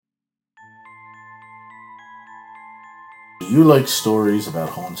you like stories about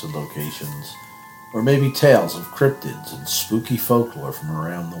haunted locations? Or maybe tales of cryptids and spooky folklore from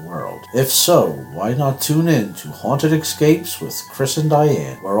around the world? If so, why not tune in to Haunted Escapes with Chris and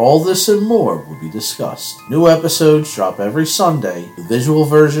Diane, where all this and more will be discussed. New episodes drop every Sunday, the visual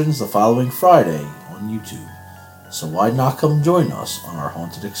versions the following Friday on YouTube. So why not come join us on our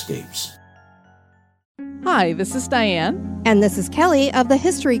Haunted Escapes? Hi, this is Diane. And this is Kelly of the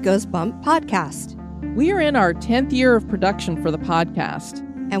History Goes Bump podcast. We are in our 10th year of production for the podcast.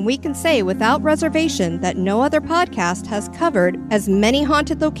 And we can say without reservation that no other podcast has covered as many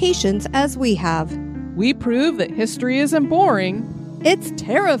haunted locations as we have. We prove that history isn't boring. It's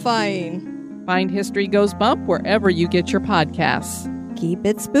terrifying. Find History Goes Bump wherever you get your podcasts. Keep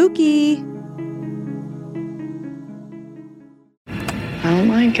it spooky. I don't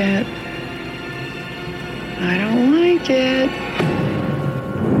like it. I don't like it.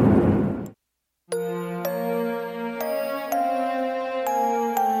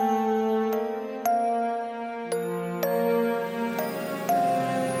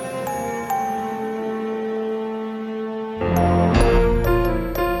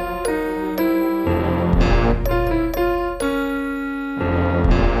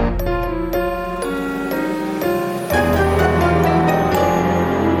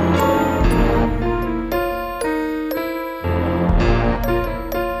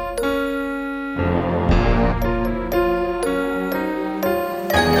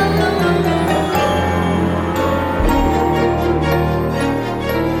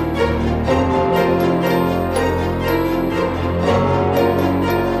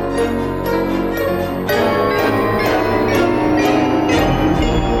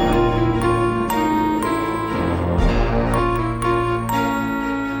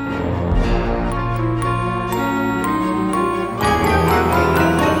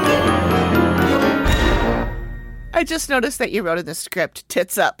 I just noticed that you wrote in the script,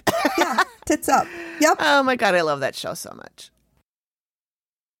 tits up. Yeah, tits up. Yep. Oh my God, I love that show so much.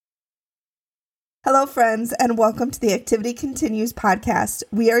 Hello, friends, and welcome to the Activity Continues podcast.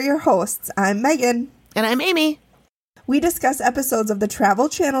 We are your hosts. I'm Megan. And I'm Amy. We discuss episodes of the Travel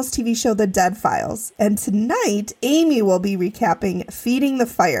Channel's TV show The Dead Files. And tonight, Amy will be recapping Feeding the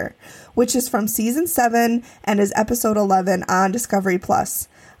Fire, which is from season 7 and is episode 11 on Discovery Plus.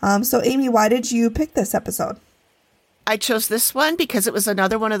 So, Amy, why did you pick this episode? I chose this one because it was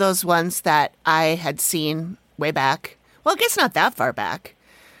another one of those ones that I had seen way back. Well, I guess not that far back.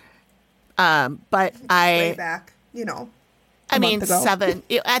 But Way back, you know. I mean, 7.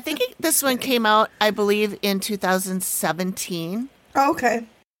 I think this one came out, I believe, in 2017. Oh, okay.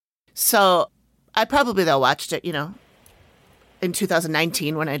 So I probably, though, watched it, in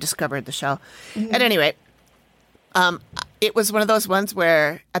 2019 when I discovered the show. Mm-hmm. At any rate, it was one of those ones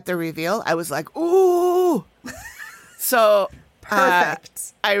where at the reveal, I was like, ooh. So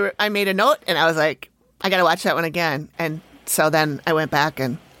Perfect. I made a note and I was like, I got to watch that one again. And so then I went back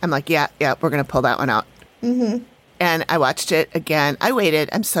and I'm like, yeah, we're going to pull that one out. Mm-hmm. And I watched it again. I waited.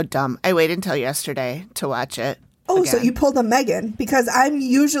 I'm so dumb. I waited until yesterday to watch it. Oh, again. So you pulled a Megan, because I'm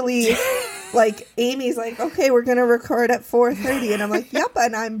usually like, Amy's like, okay, we're going to record at 4:30. And I'm like, yep.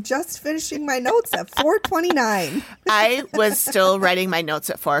 And I'm just finishing my notes at 4:29. I was still writing my notes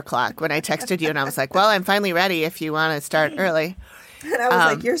at 4:00 when I texted you. And I was like, well, I'm finally ready if you want to start early. And I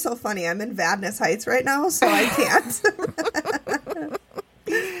was like, you're so funny. I'm in Vadnais Heights right now, so I can't.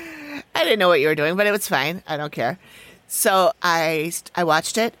 I didn't know what you were doing, but it was fine. I don't care. So I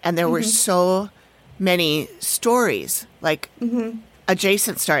watched it, and there were so many stories, like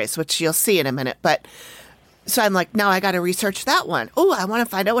adjacent stories, which you'll see in a minute. But so I'm like, now I got to research that one. Oh, I want to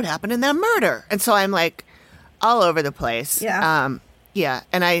find out what happened in that murder. And so I'm like all over the place. Yeah. Yeah.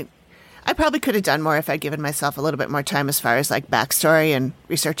 And I probably could have done more if I'd given myself a little bit more time as far as like backstory and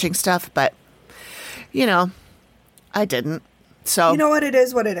researching stuff. But, I didn't. So You know what? It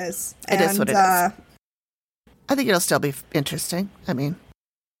is what it is. It is what it is. I think it'll still be interesting. I mean,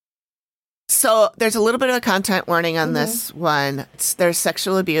 so there's a little bit of a content warning on this one. There's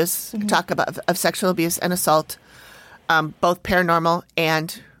sexual abuse, talk about of sexual abuse and assault, both paranormal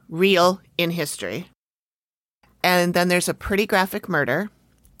and real in history. And then there's a pretty graphic murder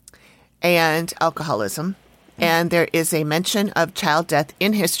and alcoholism. And there is a mention of child death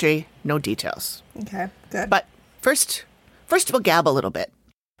in history, no details. Okay, good. But first we'll gab a little bit.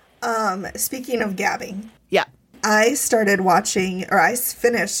 Speaking of gabbing. Yeah. I started watching, or I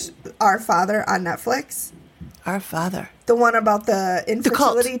finished Our Father on Netflix. Our Father. The one about the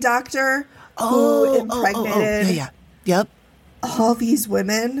infertility doctor who impregnated Yeah. Yep. all these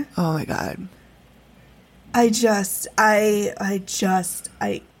women. Oh my God.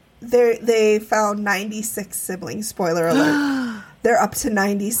 they found 96 siblings. Spoiler alert. They're up to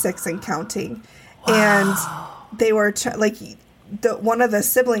 96 and counting. Wow. And they were one of the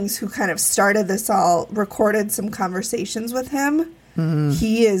siblings who kind of started this all recorded some conversations with him. Mm-hmm.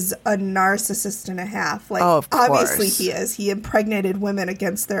 He is a narcissist and a half. Like, of course. Obviously he is. He impregnated women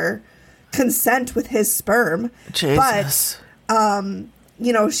against their consent with his sperm. Jesus. But,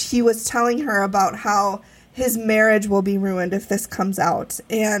 he was telling her about how his marriage will be ruined if this comes out,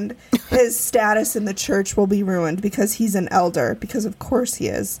 and his status in the church will be ruined because he's an elder, because of course he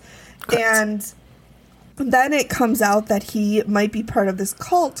is. Correct. And then it comes out that he might be part of this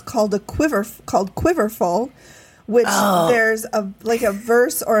cult called Quiverful, which there's a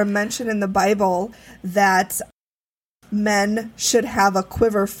verse or a mention in the Bible that men should have a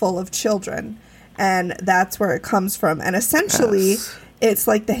quiver full of children, and that's where it comes from. And essentially, it's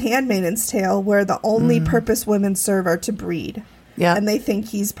like the Handmaid's Tale, where the only purpose women serve are to breed. Yeah, and they think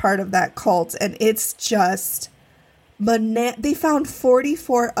he's part of that cult, and it's just they found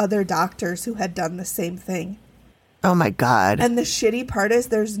 44 other doctors who had done the same thing. Oh my God! And the shitty part is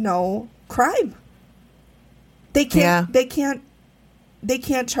there's no crime. They can't. Yeah. They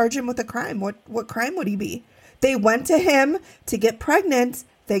can't charge him with a crime. What crime would he be? They went to him to get pregnant.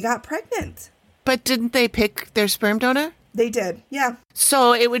 They got pregnant. But didn't they pick their sperm donor? They did, yeah.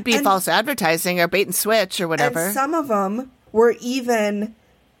 So it would be false advertising or bait and switch or whatever. And some of them were even,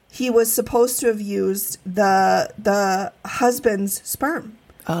 he was supposed to have used the husband's sperm.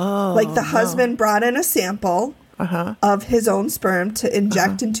 Oh. Like the husband brought in a sample of his own sperm to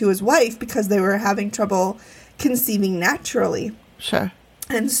inject into his wife because they were having trouble conceiving naturally. Sure.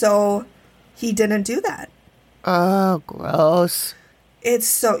 And so he didn't do that. Oh, gross. It's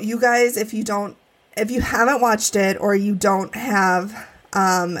so, you guys, if you haven't watched it, or you don't have,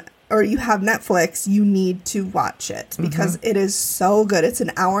 or you have Netflix, you need to watch it because it is so good. It's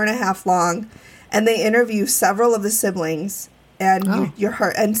an hour and a half long, and they interview several of the siblings and your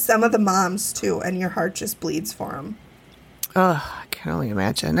heart, and some of the moms too, and your heart just bleeds for them. Oh, I can only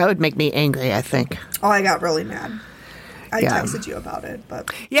imagine. That would make me angry, I think. Oh, I got really mad. I texted you about it, but...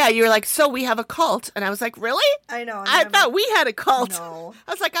 Yeah, you were like, so we have a cult. And I was like, really? I know. I thought we had a cult. No.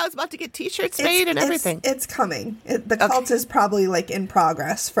 I was like, I was about to get T-shirts made and everything. It's coming. The cult is probably, in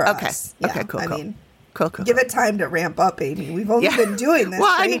progress for us. Yeah, okay, cool, I cool. mean, cool. Give it time to ramp up, Amy. We've only been doing this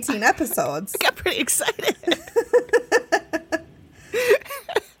for 18 episodes. I got pretty excited.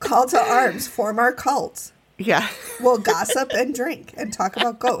 Call to arms. Form our cult. Yeah. We'll gossip and drink and talk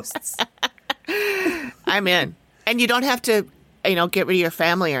about ghosts. I'm in. And you don't have to, get rid of your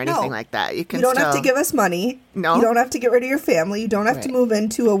family or anything like that. You don't have to give us money. No. You don't have to get rid of your family. You don't have to move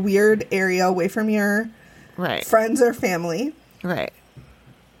into a weird area away from your friends or family. Right.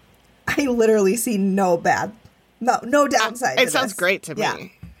 I literally see no downside to it sounds great to me. Yeah.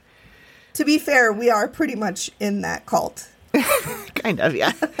 To be fair, we are pretty much in that cult. Kind of,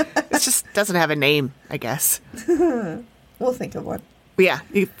 yeah. It just doesn't have a name, I guess. We'll think of one. But yeah,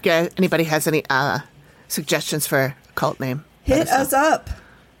 if anybody has any suggestions for a cult name, hit us up.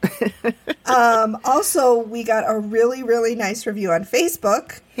 Also, we got a really, really nice review on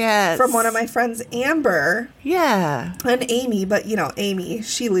Facebook. Yes. From one of my friends, Amber. Yeah. And Amy, but Amy,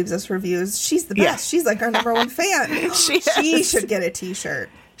 she leaves us reviews. She's the best. Yeah. She's like our number one fan. She should get a t-shirt.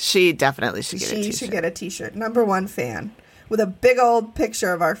 She definitely should get a t-shirt. She should get a t-shirt. Number one fan. With a big old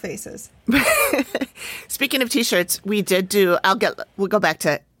picture of our faces. Speaking of t-shirts, we did do, we'll go back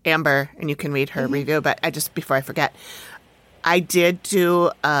to Amber and you can read her review, but before I forget, I did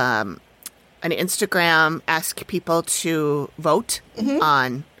do an Instagram, ask people to vote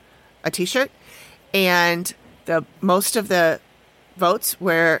on a t-shirt, and most of the votes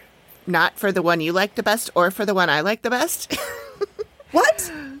were not for the one you liked the best or for the one I liked the best.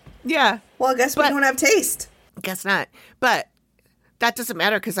 What? Yeah. Well, I guess we don't have taste. Guess not. But that doesn't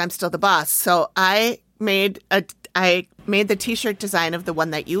matter because I'm still the boss. So I made the t-shirt design of the one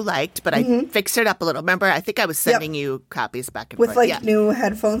that you liked, but I fixed it up a little. Remember, I think I was sending you copies back and forth. With new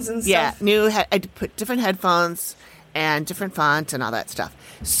headphones and stuff? Yeah, I put different headphones and different fonts and all that stuff.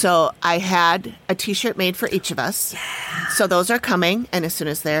 So I had a t-shirt made for each of us. Yeah. So those are coming, and as soon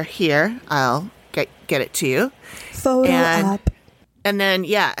as they're here, I'll get it to you. Photo up. And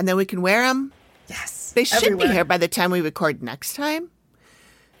then we can wear them. Yes. They should be here by the time we record next time.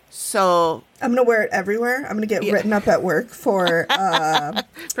 So I'm going to wear it everywhere. I'm going to get written up at work for...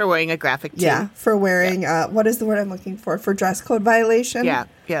 for wearing a graphic tee. Yeah, for wearing... what is the word I'm looking for? For dress code violation? Yeah,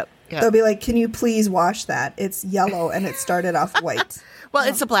 yep. They'll be like, can you please wash that? It's yellow and it started off white. Well,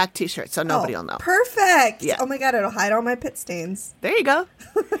 it's a black t-shirt, so nobody will know. Perfect. Yeah. Oh my God, it'll hide all my pit stains. There you go.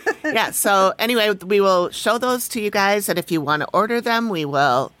 Yeah, so anyway, we will show those to you guys, and if you want to order them, we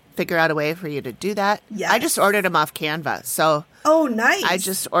will figure out a way for you to do that. Yes. I just ordered them off Canva. So Oh, nice. I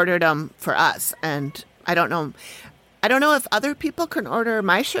just ordered them for us. And I don't know if other people can order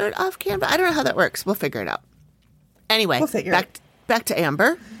my shirt off Canva. I don't know how that works. We'll figure it out. Anyway, We'll figure it. back to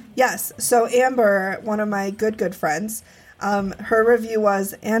Amber. Yes. So Amber, one of my good friends, her review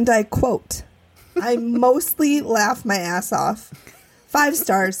was, and I quote, I mostly laugh my ass off. 5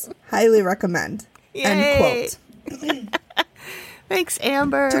 stars. Highly recommend. Yay. End quote. Thanks,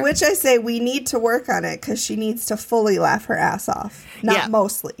 Amber. To which I say we need to work on it because she needs to fully laugh her ass off. Not Yeah.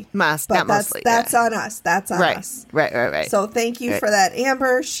 mostly. Not But mostly, that's yeah. on us. That's on Right. us. Right. So thank you Right. for that,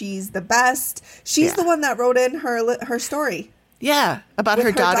 Amber. She's the best. She's Yeah. the one that wrote in her story. Yeah, about With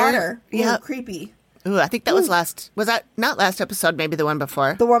her daughter. Ooh, Yeah. creepy. Ooh, I think that was that not last episode, maybe the one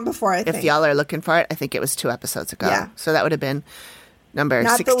before. The one before, I If think. y'all are looking for it, I think it was 2 episodes ago. Yeah. So that would have been number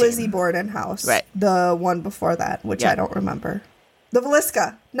Not 16. the Lizzie Borden house. Right. The one before that, which Yeah. I don't remember. The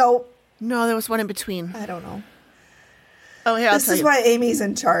Velisca. No, No, there was one in between. I don't know. Oh, here, I'll This tell is you. why Amy's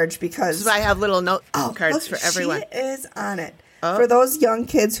in charge because This is why I have little note cards look, for everyone. She is on it. Oh. For those young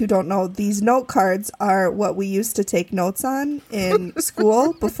kids who don't know, these note cards are what we used to take notes on in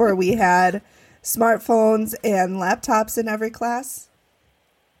school before we had smartphones and laptops in every class.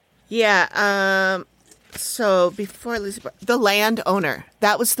 Yeah. So before Lizzie, the landowner.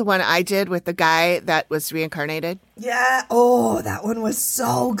 That was the one I did with the guy that was reincarnated. Yeah. Oh, that one was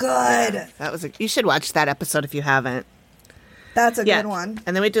so good. That was you should watch that episode if you haven't. That's a Yeah. good one.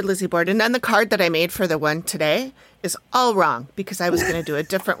 And then we did Lizzie Borden. And then the card that I made for the one today is all wrong because I was going to do a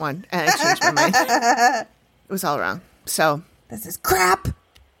different one and I changed my mind. It was all wrong. So This is crap.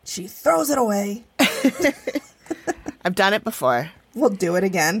 She throws it away. I've done it before. We'll do it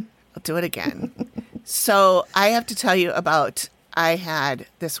again. I'll do it again. So I have to tell you about, I had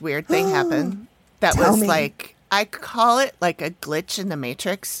this weird thing happen that Tell was me. like, I call it like a glitch in the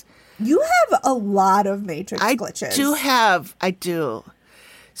Matrix. You have a lot of Matrix I glitches. I do.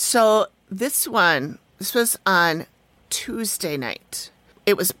 So this was on Tuesday night.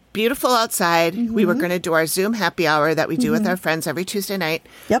 It was beautiful outside. We were going to do our Zoom happy hour that we do with our friends every Tuesday night.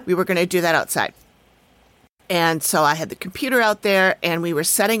 Yep. We were going to do that outside. And so I had the computer out there and we were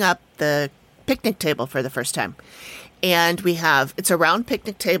setting up the picnic table for the first time. And it's a round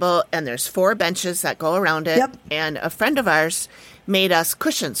picnic table and there's 4 benches that go around it. Yep. And a friend of ours made us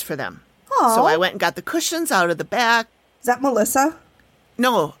cushions for them. Aw. So I went and got the cushions out of the back. Is that Melissa?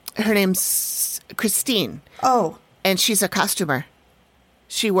 No, her name's Christine. Oh. And she's a costumer.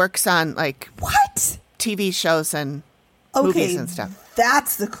 She works on like What? TV shows and Okay. movies and stuff.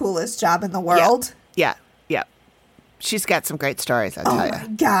 That's the coolest job in the world. Yeah. She's got some great stories, I'll Oh tell my you.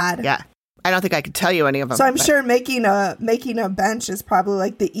 God. Yeah. I don't think I could tell you any of them. So I'm but- sure making a bench is probably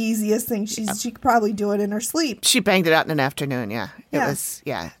like the easiest thing. She could probably do it in her sleep. She banged it out in an afternoon. Yeah. Yeah. It was,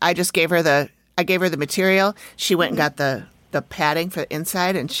 I just gave her the material. She went and got the padding for the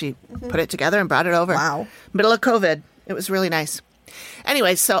inside and she put it together and brought it over. Wow. Middle of COVID. It was really nice.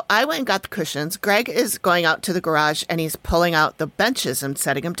 Anyway, so I went and got the cushions. Greg is going out to the garage and he's pulling out the benches and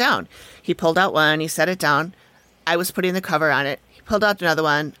setting them down. He pulled out one, he set it down. I was putting the cover on it. He pulled out another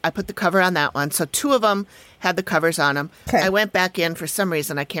one. I put the cover on that one. So 2 of them had the covers on them. Okay. I went back in for some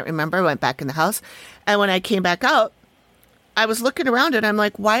reason. I can't remember. I went back in the house. And when I came back out, I was looking around and I'm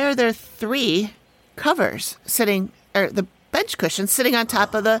like, why are there 3 covers sitting, or the bench cushions sitting on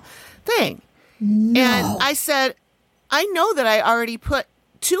top of the thing? No. And I said, I know that I already put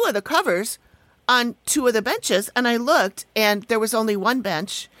 2 of the covers on 2 of the benches. And I looked and there was only 1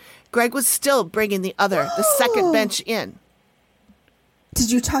 bench. Greg was still bringing the second bench in.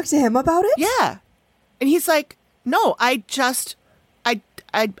 Did you talk to him about it? Yeah. And he's like, no, I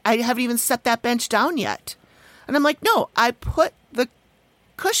haven't even set that bench down yet. And I'm like, no, I put the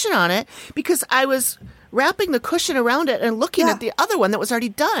cushion on it because I was wrapping the cushion around it and looking Yeah. at the other one that was already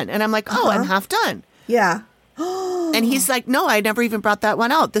done. And I'm like, oh, I'm half done. Yeah. And he's like, no, I never even brought that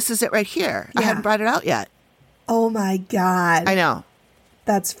one out. This is it right here. I Yeah. haven't brought it out yet. Oh my God. I know.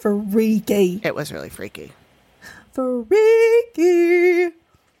 That's freaky. It was really freaky. Freaky.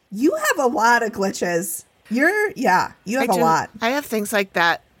 You have a lot of glitches. You have a lot. I have things like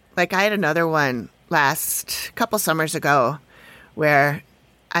that. Like I had another one couple summers ago where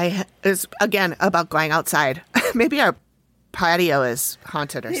it was, again, about going outside. Maybe our patio is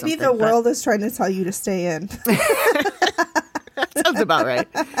haunted or something. Maybe the world is trying to tell you to stay in. Sounds about right.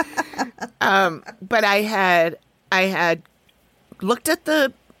 But I had looked at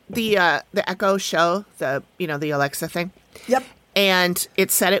the Echo show, the Alexa thing. Yep. And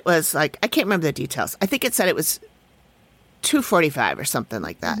it said it was like, I can't remember the details. I think it said it was 2:45 or something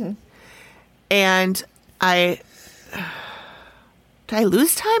like that. And I Did I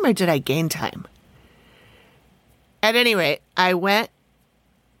lose time or did I gain time? At any rate, I went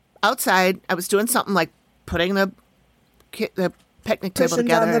outside. I was doing something like putting the picnic table Pushing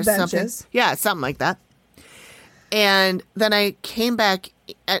together down the or something. benches. Yeah, something like that. And then I came back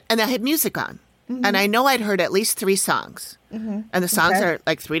and I had music on. And I know I'd heard at least 3 songs. And the songs Okay. are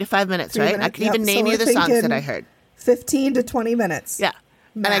like 3 to 5 minutes, 3 right? I minutes, can even yep. name So you we're the songs that thinking I heard. 15 to 20 minutes. Yeah.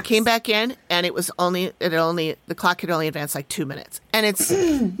 And I Max. came back in and it was the clock had only advanced like 2 minutes. And it's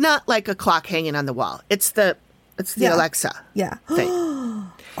not like a clock hanging on the wall. It's the Yeah. Alexa Yeah. thing.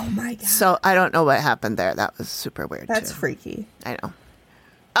 Oh my God. So I don't know what happened there. That was super weird That's too. freaky. I know.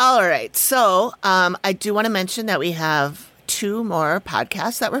 All right. So I do want to mention that we have 2 more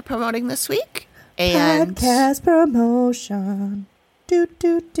podcasts that we're promoting this week. And Podcast promotion. Do,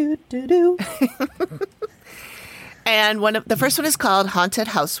 do, do, do, do. And the first one is called Haunted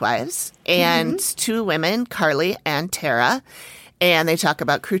Housewives, and 2 women, Carly and Tara, and they talk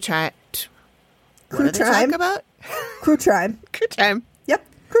about crew time. What Crew do they talk time. about? Crew Tribe. Crew time. Yep.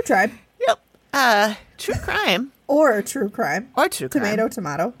 Crew Tribe. Yep. True crime Or true crime. or true crime. Tomato,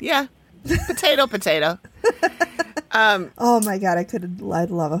 tomato. Yeah. Potato, potato. Oh my God. I'd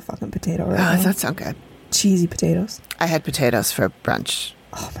love a fucking potato right Oh, now. does that sound good? Cheesy potatoes. I had potatoes for brunch.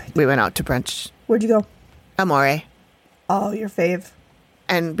 Oh my God. We went out to brunch. Where'd you go? Amore. Oh, your fave.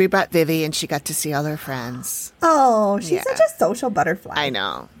 And we brought Vivi, and she got to see all her friends. Oh, she's Yeah. such a social butterfly. I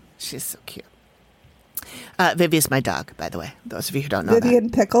know. She's so cute. Vivi is my dog, by the way. Those of you who don't know Vivian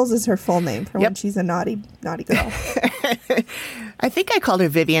Pickles is her full name for when Yep. she's a naughty, naughty girl. that. I think I called her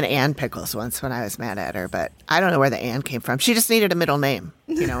Vivian Ann Pickles once when I was mad at her, but I don't know where the Ann came from. She just needed a middle name.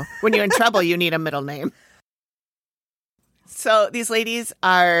 You know, when you're in trouble, you need a middle name. So these ladies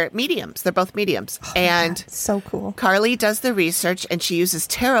are mediums. They're both mediums. and God, so cool. Carly does the research, and she uses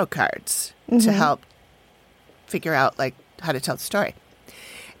tarot cards to help figure out like how to tell the story.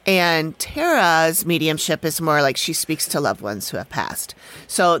 And Tara's mediumship is more like she speaks to loved ones who have passed.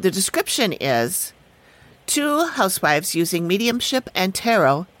 So the description is 2 housewives using mediumship and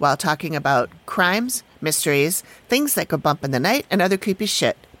tarot while talking about crimes, mysteries, things that go bump in the night, and other creepy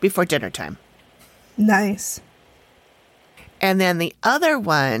shit before dinner time. Nice. And then the other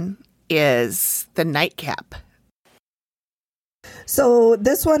one is the nightcap. So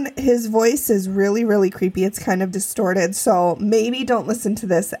this one, his voice is really, really creepy. It's kind of distorted. So maybe don't listen to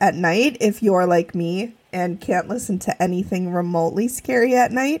this at night if you're like me and can't listen to anything remotely scary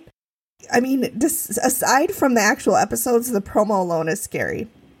at night. I mean, aside from the actual episodes, the promo alone is scary.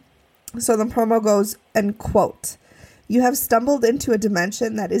 So the promo goes, and quote, "You have stumbled into a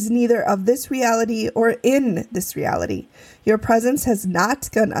dimension that is neither of this reality or in this reality. Your presence has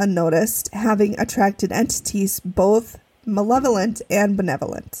not gone unnoticed, having attracted entities both malevolent and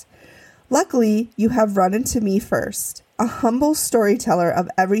benevolent. Luckily, you have run into me first, a humble storyteller of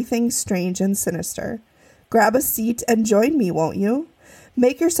everything strange and sinister. Grab a seat and join me, won't you?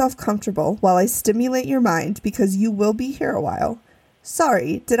 Make yourself comfortable while I stimulate your mind because you will be here a while.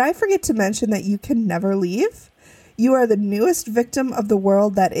 Sorry, did I forget to mention that you can never leave? You are the newest victim of the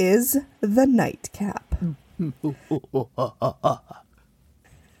world that is the nightcap."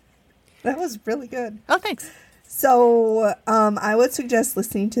 That was really good. Oh, thanks. So I would suggest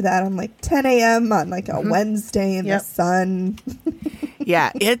listening to that on like 10 a.m. on like a Wednesday in Yep. the sun.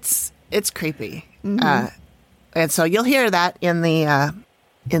 Yeah, it's creepy. And so you'll hear that in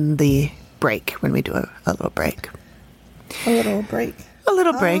the break when we do a little break. A little break. A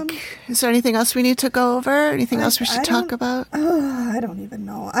little break. Is there anything else we need to go over? Anything else we should talk don't- about? I don't even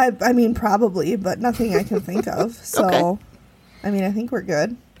know. I mean, probably, but nothing I can think of. So, Okay. I mean, I think we're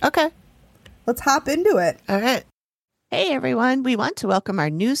good. Okay. Let's hop into it. All right. Hey, everyone. We want to welcome our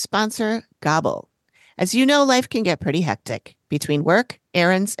new sponsor, Gobble. As you know, life can get pretty hectic. Between work,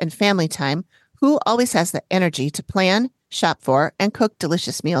 errands, and family time, who always has the energy to plan, shop for, and cook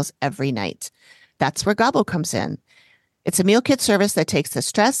delicious meals every night? That's where Gobble comes in. It's a meal kit service that takes the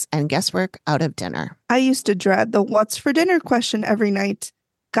stress and guesswork out of dinner. I used to dread the what's for dinner question every night.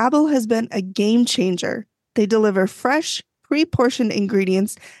 Gobble has been a game changer. They deliver fresh, pre-portioned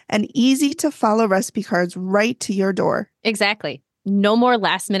ingredients and easy-to-follow recipe cards right to your door. Exactly. No more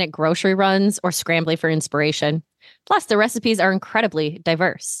last-minute grocery runs or scrambling for inspiration. Plus, the recipes are incredibly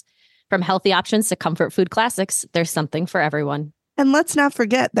diverse. From healthy options to comfort food classics, there's something for everyone. And let's not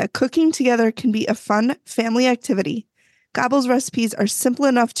forget that cooking together can be a fun family activity. Gobble's recipes are simple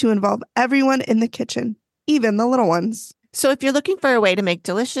enough to involve everyone in the kitchen, even the little ones. So if you're looking for a way to make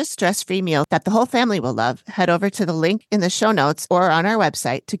delicious, stress-free meals that the whole family will love, head over to the link in the show notes or on our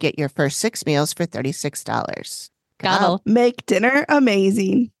website to get your first 6 meals for $36. Gobble. Make dinner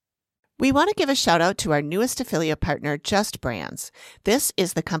amazing. We want to give a shout out to our newest affiliate partner, Just Brands. This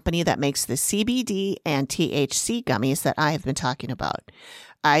is the company that makes the CBD and THC gummies that I have been talking about.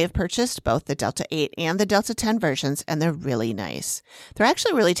 I have purchased both the Delta 8 and the Delta 10 versions, and they're really nice. They're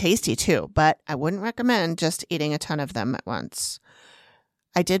actually really tasty too, but I wouldn't recommend just eating a ton of them at once.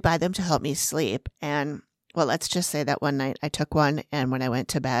 I did buy them to help me sleep, and well, let's just say that one night I took one, and when I went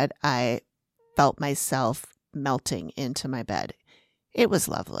to bed, I felt myself melting into my bed. It was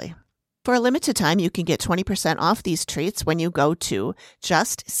lovely. For a limited time, you can get 20% off these treats when you go to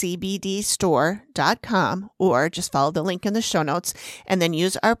justcbdstore.com or just follow the link in the show notes and then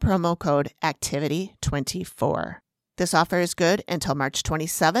use our promo code ACTIVITY24. This offer is good until March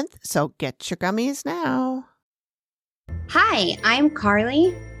 27th, so get your gummies now. Hi, I'm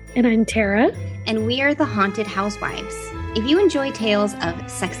Carly. And I'm Tara. And we are the Haunted Housewives. If you enjoy tales of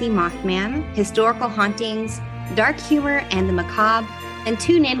sexy Mothman, historical hauntings, dark humor, and the macabre, then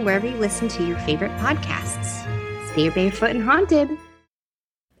tune in wherever you listen to your favorite podcasts. Stay barefoot and haunted.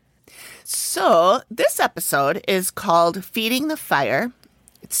 So this episode is called Feeding the Fire.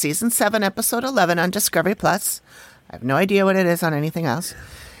 It's season 7, episode 11 on Discovery Plus. I have no idea what it is on anything else.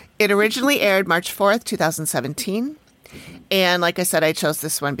 It originally aired March 4th, 2017. And like I said, I chose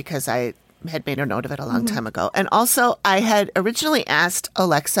this one because I had made a note of it a long time ago. And also, I had originally asked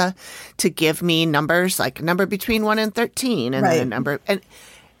Alexa to give me numbers, like a number between 1 and 13, and then a number.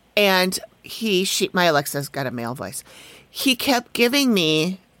 And my Alexa's got a male voice. He kept giving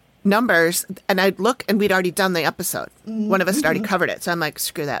me numbers, and I'd look, and we'd already done the episode. One of us had already covered it. So I'm like,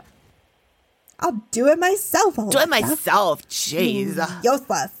 screw that. I'll do it myself. Do it myself. Jeez.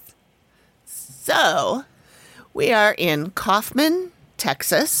 Useless. So we are in Kaufman,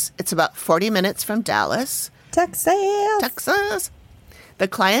 Texas. It's about 40 minutes from Dallas. Texas. The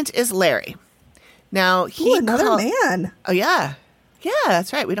client is Larry. Now, another man. Oh, yeah. Yeah,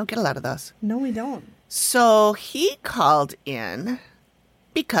 that's right. We don't get a lot of those. No, we don't. So he called in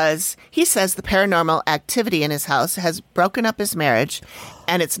because he says the paranormal activity in his house has broken up his marriage,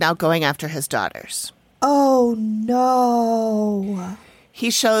 and it's now going after his daughters. Oh, no. He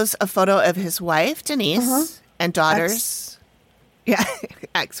shows a photo of his wife, Denise, and daughters. Yeah,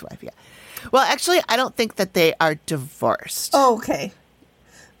 ex-wife, yeah. Well, actually, I don't think that they are divorced. Oh, okay.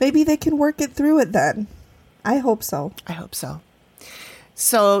 Maybe they can work it through it then. I hope so.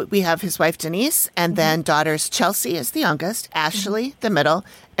 So we have his wife, Denise, and then daughters, Chelsea is the youngest, Ashley, the middle,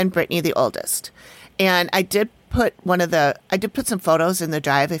 and Brittany, the oldest. And I did put some photos in the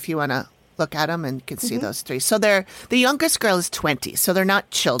drive if you want to look at them, and you can see those three. So the youngest girl is 20, so they're not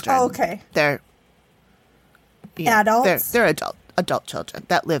children. Oh, okay. They're adults? They're adult children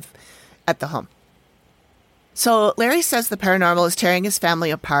that live at the home. So Larry says the paranormal is tearing his family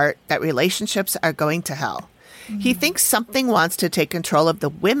apart, that relationships are going to hell. He thinks something wants to take control of the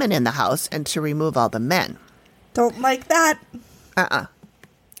women in the house and to remove all the men. Don't like that.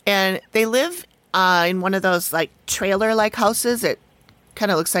 And they live in one of those like trailer-like houses. It kind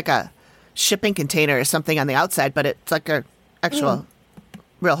of looks like a shipping container or something on the outside, but it's like a actual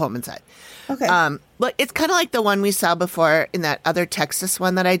real home inside. Okay. But it's kind of like the one we saw before in that other Texas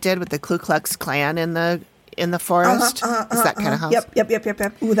one that I did with the Ku Klux Klan in the forest. Is that kind of house? Yep.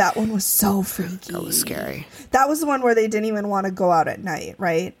 Ooh, that one was so freaky. That was scary. That was the one where they didn't even want to go out at night,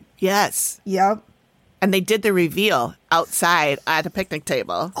 right? Yes. Yep. And they did the reveal outside at a picnic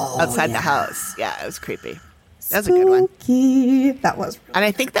table outside the house. Yeah, it was creepy. That was a good one. That was really And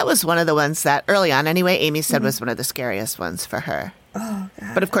I think that was one of the ones that early on anyway, Amy said was one of the scariest ones for her. Oh,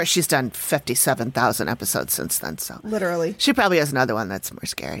 God. But of course, she's done 57,000 episodes since then. So literally, she probably has another one that's more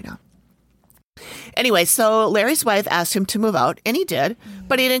scary now. Anyway, so Larry's wife asked him to move out, and he did,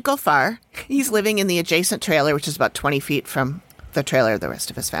 but he didn't go far. He's living in the adjacent trailer, which is about 20 feet from the trailer the rest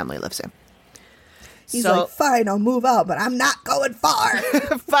of his family lives in. He's like, fine, I'll move out, but I'm not going far.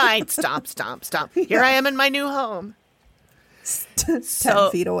 Fine, stomp. Here I am in my new home. 10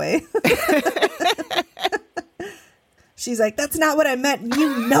 feet away. She's like, that's not what I meant. And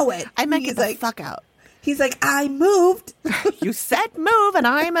you know it. I meant get the fuck out. He's like, I moved. You said move and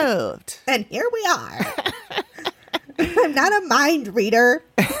I moved. And here we are. I'm not a mind reader.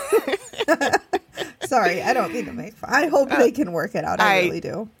 Sorry, I don't mean to make fun. I hope they can work it out. I really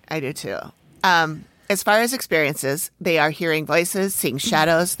do. I do too. As far as experiences, they are hearing voices, seeing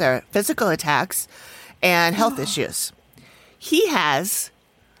shadows, there are physical attacks, and health issues. He has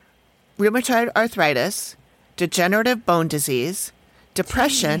rheumatoid arthritis, degenerative bone disease,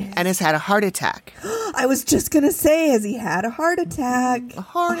 depression, and has had a heart attack. I was just going to say, has he had a heart attack? A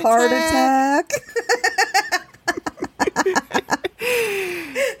heart attack.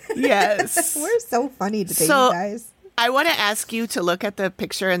 Yes. We're so funny today, you guys. I want to ask you to look at the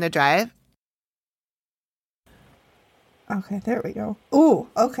picture in the drive. Okay, there we go. Ooh,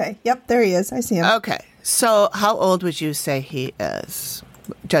 okay. Yep, there he is. I see him. Okay. So how old would you say he is,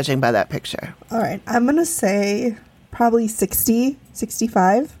 judging by that picture? All right. I'm going to say probably 60,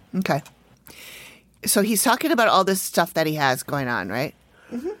 65. Okay. So he's talking about all this stuff that he has going on, right?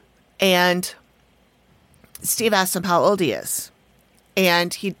 Mm-hmm. And Steve asks him how old he is.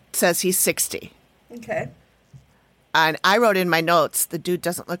 And he says he's 60. Okay. And I wrote in my notes, the dude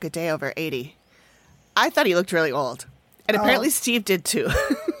doesn't look a day over 80. I thought he looked really old. And apparently Steve did too.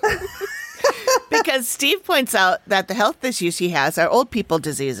 Because Steve points out that the health issues he has are old people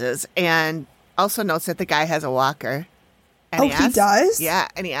diseases, and also notes that the guy has a walker. And he does? Yeah,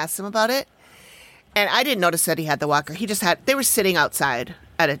 and he asks him about it. And I didn't notice that he had the walker. He just they were sitting outside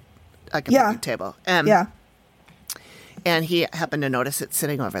at a picnic table. Yeah. And he happened to notice it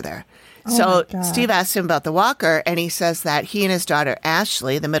sitting over there. Oh So Steve asked him about the walker, and he says that he and his daughter,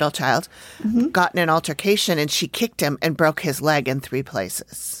 Ashley, the middle child, got in an altercation, and she kicked him and broke his leg in 3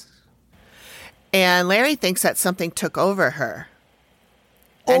 places. And Larry thinks that something took over her.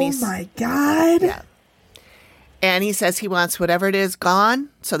 And oh, my God. Yeah. And he says he wants whatever it is gone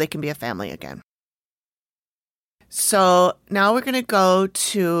so they can be a family again. So now we're going to go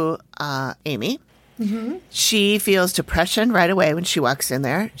to Amy. Mm-hmm. She feels depression right away when she walks in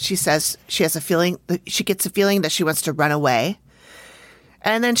there. She says she has she gets a feeling that she wants to run away.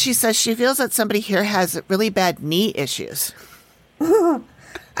 And then she says she feels that somebody here has really bad knee issues.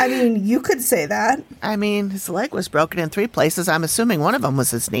 I mean, you could say that. I mean, his leg was broken in 3 places. I'm assuming one of them was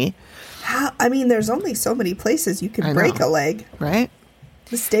his knee. I mean, there's only so many places you can break a leg. Right?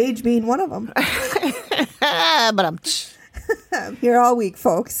 The stage being one of them. But I'm here all week,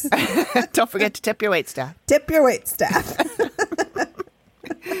 folks. Don't forget to tip your wait staff. Tip your wait staff.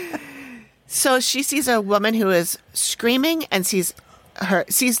 So she sees a woman who is screaming and sees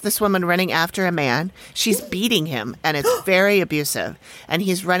this woman running after a man. She's beating him, and it's very abusive. And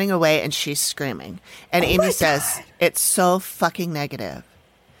he's running away, and she's screaming. And Amy says, it's so fucking negative.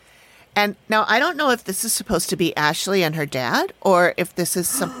 And now I don't know if this is supposed to be Ashley and her dad, or if this is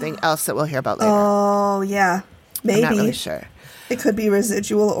something else that we'll hear about later. Oh, yeah. Maybe. I'm not really sure. It could be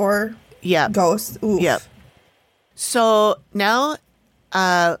residual or ghost. Oof. Yep. So now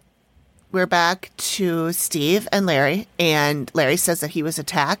we're back to Steve and Larry, and Larry says that he was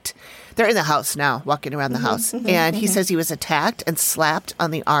attacked. They're in the house now, walking around the house, and he says he was attacked and slapped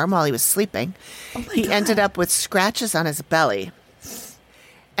on the arm while he was sleeping. He ended up with scratches on his belly.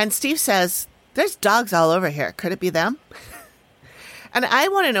 And Steve says, there's dogs all over here. Could it be them? And I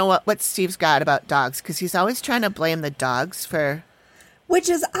want to know what Steve's got about dogs, because he's always trying to blame the dogs for... Which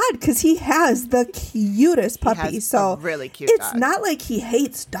is odd, because he has the cutest puppy. He has so a really cute it's dog. not like he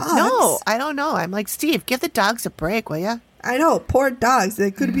hates dogs. No, I don't know. I'm like, Steve, give the dogs a break, will ya? I know, poor dogs. They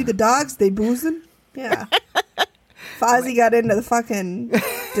could be the dogs. They boozing. Yeah. Fozzie got into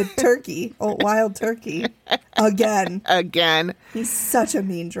the turkey, wild turkey, again. Again. He's such a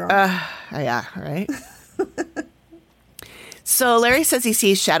mean drunk. Yeah, right? So Larry says he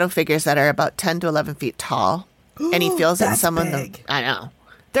sees shadow figures that are about 10 to 11 feet tall. And he feels that someone... big. I know.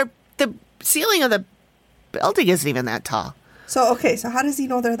 The ceiling of the building isn't even that tall. So how does he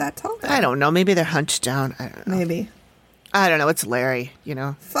know they're that tall? I don't know. Maybe they're hunched down. I don't know. Maybe. I don't know. It's Larry, you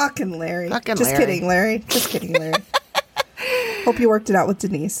know. Fucking Larry. Just kidding, Larry. Just kidding, Larry. Hope you worked it out with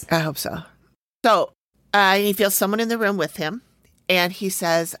Denise. I hope so. So he feels someone in the room with him, and he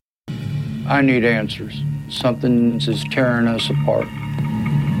says, I need answers. Something is tearing us apart.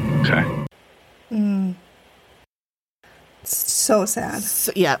 Okay. It's so sad.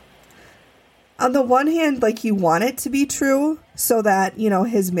 Yeah. On the one hand, like, you want it to be true so that,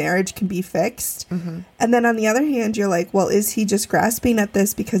 his marriage can be fixed. Mm-hmm. And then on the other hand, you're like, well, is he just grasping at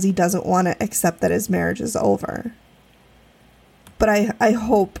this because he doesn't want to accept that his marriage is over? But I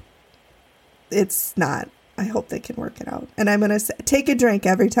hope it's not. I hope they can work it out. And I'm going to take a drink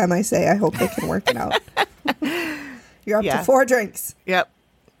every time I say I hope they can work it out. You're up to 4 drinks. Yep.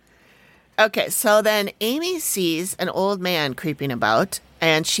 Okay, so then Amy sees an old man creeping about,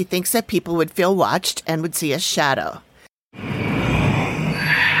 and she thinks that people would feel watched and would see a shadow.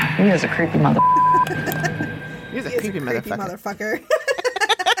 He is a creepy mother. He's a creepy motherfucker.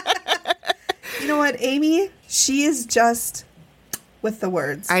 You know what, Amy? She is just with the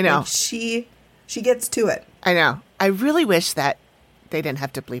words. I know. Like, she gets to it. I know. I really wish that they didn't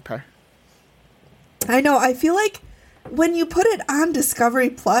have to bleep her. I know. I feel like when you put it on Discovery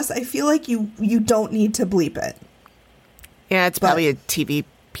Plus, I feel like you don't need to bleep it. Yeah, it's probably a TV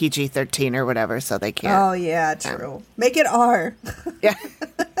PG-13 or whatever, so they can't. Oh, yeah, true. Make it R. Yeah.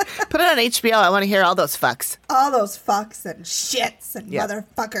 Put it on HBO. I want to hear all those fucks. All those fucks and shits and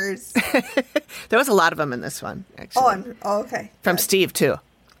motherfuckers. There was a lot of them in this one, actually. Okay. From Steve, too.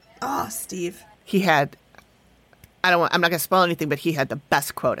 Oh, Steve. He had, I'm not going to spoil anything, but he had the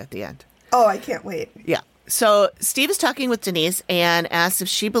best quote at the end. Oh, I can't wait. Yeah. So Steve is talking with Denise and asks if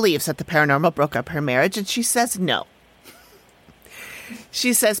she believes that the paranormal broke up her marriage, and she says no.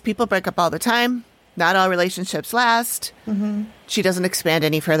 She says people break up all the time. Not all relationships last. Mm-hmm. She doesn't expand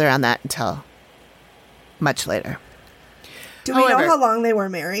any further on that until much later. Do we know how long they were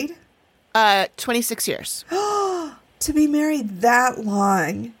married? 26 years. To be married that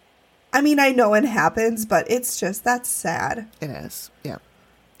long. I mean, I know it happens, but that's sad. It is, yeah.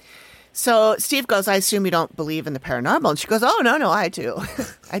 So Steve goes, I assume you don't believe in the paranormal. And she goes, oh, no, I do.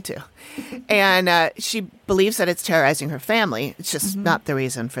 I do. And she believes that it's terrorizing her family. It's just not the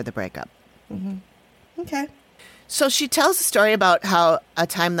reason for the breakup. Mm-hmm. Okay. So she tells a story about how a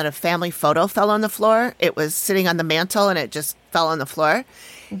time that a family photo fell on the floor. It was sitting on the mantle and it just fell on the floor.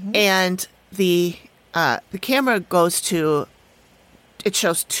 Mm-hmm. And the camera goes to, it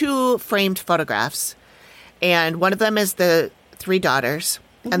shows 2 framed photographs. And one of them is the 3 daughters.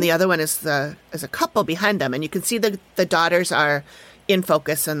 Mm-hmm. And the other one is a couple behind them. And you can see the daughters are in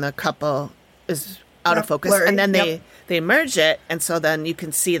focus and the couple is out of focus. Blurry. And then they merge it. And so then you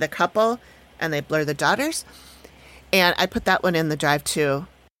can see the couple and they blur the daughters. And I put that one in the drive too.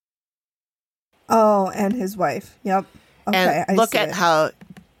 Oh, and his wife. Yep. Okay. And look at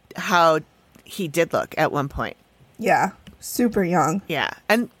how he did look at one point. Yeah. Super young. Yeah.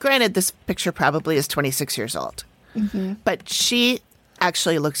 And granted, this picture probably is 26 years old. Mm-hmm. But she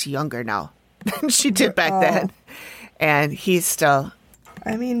actually looks younger now than she did back then. And he's still...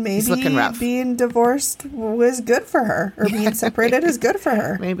 I mean, maybe being divorced was good for her. Or being separated is good for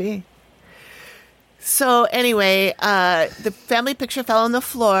her. Maybe. So anyway, the family picture fell on the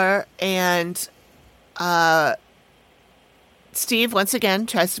floor, and Steve, once again,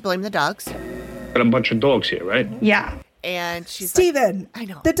 tries to blame the dogs. Got a bunch of dogs here, right? Yeah. And she's Steven, I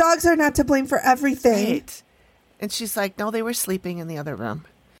know. The dogs are not to blame for everything. Right. And she's like, no, they were sleeping in the other room.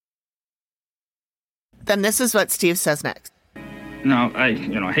 Then this is what Steve says next. No, I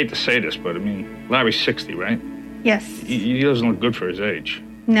hate to say this, but I mean, Larry's 60, right? Yes. He doesn't look good for his age.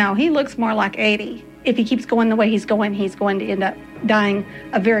 No, he looks more like 80. If he keeps going the way he's going to end up dying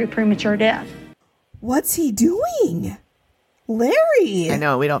a very premature death. What's he doing? Larry. I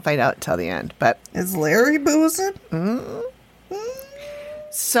know, we don't find out until the end, but... Is Larry boozing? Mm-hmm.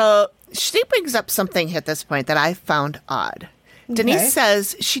 So she brings up something at this point that I found odd. Okay. Denise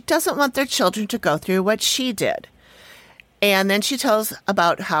says she doesn't want their children to go through what she did. And then she tells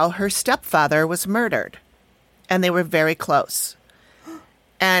about how her stepfather was murdered. And they were very close.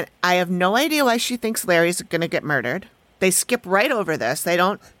 And I have no idea why she thinks Larry's going to get murdered. They skip right over this. They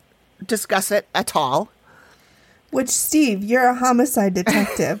don't discuss it at all. Which, Steve, you're a homicide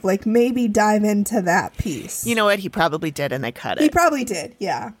detective. Like, maybe dive into that piece. You know what? He probably did, and they cut it. He probably did,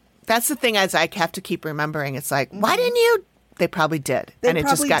 yeah. That's the thing, as I have to keep remembering. It's like, why didn't you? They probably did. And it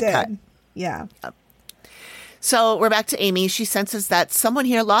just got cut. Yeah. So we're back to Amy. She senses that someone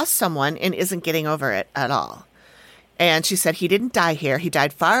here lost someone and isn't getting over it at all. And she said he didn't die here. He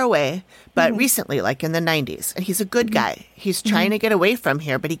died far away, but recently, like in the 90s. And he's a good guy. He's trying to get away from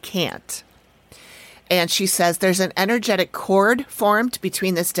here, but he can't. And she says there's an energetic cord formed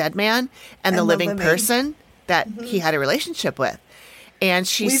between this dead man and the living person that he had a relationship with. And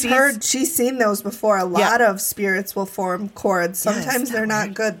she's seen those before. A lot of spirits will form cords. Sometimes they're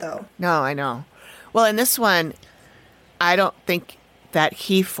not good, though. No, I know. Well, in this one, I don't think that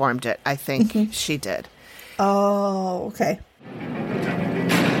he formed it. I think she did. Oh, okay.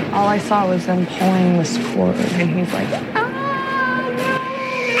 All I saw was them pulling this cord, and he's like,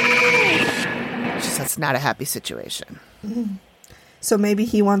 She says it's not a happy situation. Mm-hmm. So maybe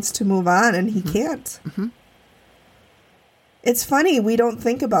he wants to move on, and he can't. Mm-hmm. It's funny, we don't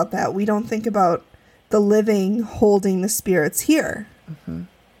think about that. We don't think about the living holding the spirits here. Mm-hmm.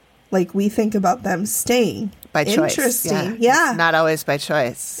 Like, we think about them staying. By choice. Interesting. Yeah. Not always by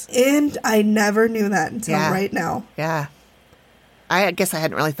choice. And I never knew that until right now. Yeah. I guess I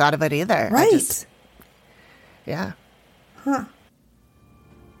hadn't really thought of it either. Right. Yeah. Huh.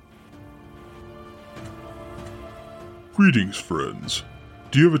 Greetings, friends.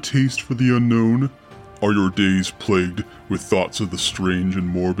 Do you have a taste for the unknown? Are your days plagued with thoughts of the strange and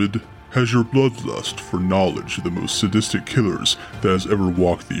morbid? Has your bloodlust for knowledge of the most sadistic killers that has ever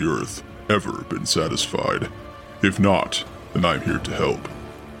walked the earth ever been satisfied? If not, then I'm here to help.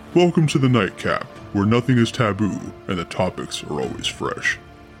 Welcome to the Nightcap, where nothing is taboo and the topics are always fresh.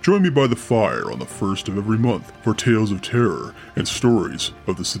 Join me by the fire on the 1st of every month for tales of terror and stories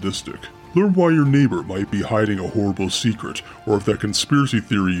of the sadistic. Learn why your neighbor might be hiding a horrible secret, or if that conspiracy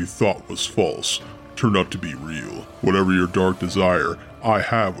theory you thought was false turned out to be real. Whatever your dark desire, I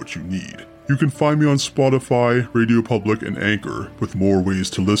have what you need. You can find me on Spotify, Radio Public, and Anchor, with more ways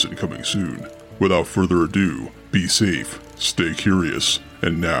to listen coming soon. Without further ado, be safe, stay curious,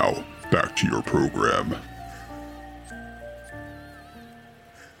 and now, back to your program.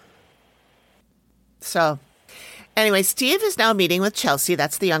 So, anyway, Steve is now meeting with Chelsea.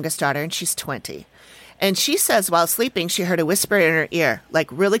 That's the youngest daughter, and she's 20. And she says while sleeping, she heard a whisper in her ear, like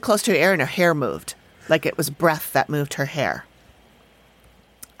really close to her ear, and her hair moved. Like it was breath that moved her hair.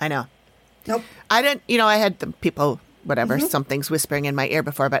 I know. Nope. I didn't, I had the people, whatever, some things whispering in my ear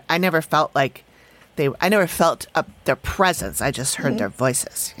before, but I never felt like I never felt their presence. I just heard their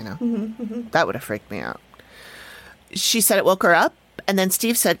voices, That would have freaked me out. She said it woke her up. And then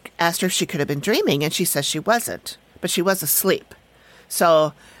Steve asked her if she could have been dreaming, and she says she wasn't, but she was asleep.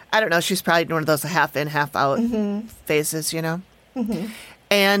 So, I don't know, she's probably one of those half in, half out phases,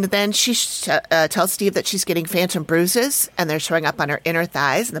 And then she tells Steve that she's getting phantom bruises, and they're showing up on her inner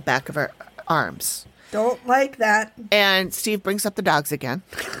thighs and the back of her arms. Don't like that. And Steve brings up the dogs again.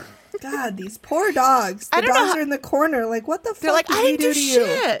 God, these poor dogs. The dogs are in the corner, like, what the fuck did we do to you?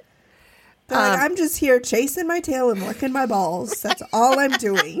 Shit. They're like, I'm just here chasing my tail and licking my balls. That's all I'm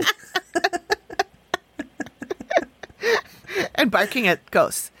doing. And barking at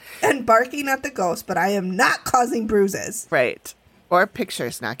ghosts. And barking at the ghost, but I am not causing bruises. Right. Or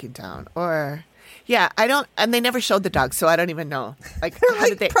pictures knocking down. Or, yeah, I don't, and they never showed the dogs, so I don't even know. Like, how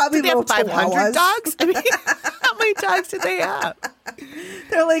did they, probably did they have little 500 chihuahuas. dogs? I mean, how many dogs did they have?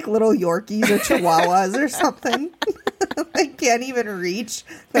 They're like little Yorkies or Chihuahuas or something. They can't even reach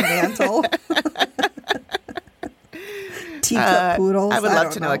the mantle. Teacup poodles. I would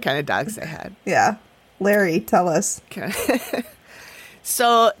love to know what kind of dogs they had. Yeah. Larry, tell us. Okay.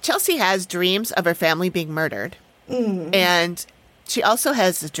 So Chelsea has dreams of her family being murdered. And she also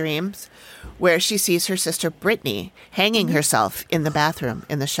has dreams where she sees her sister Brittany hanging herself in the bathroom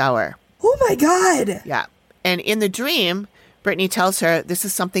in the shower. Oh my God. Yeah. And in the dream, Brittany tells her this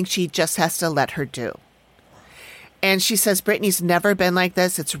is something she just has to let her do. And she says Brittany's never been like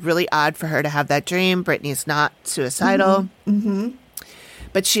this. It's really odd for her to have that dream. Brittany's not suicidal.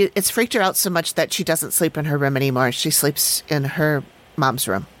 But it's freaked her out so much that she doesn't sleep in her room anymore. She sleeps in her mom's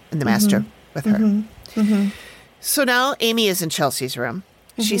room, in the master with her. So now Amy is in Chelsea's room.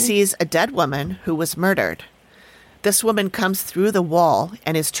 She sees a dead woman who was murdered. This woman comes through the wall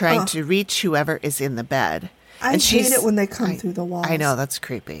and is trying to reach whoever is in the bed. I hate it when they come through the walls. I know, that's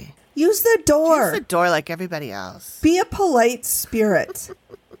creepy. Use the door. Use the door like everybody else. Be a polite spirit.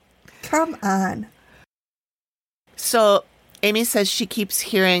 Come on. So Amy says she keeps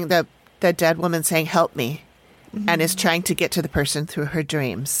hearing the dead woman saying, "Help me," and is trying to get to the person through her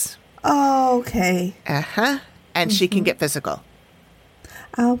dreams. Oh, okay. And she can get physical.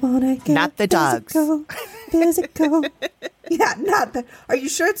 I want to get not the physical, dogs. Physical. Yeah, not the... Are you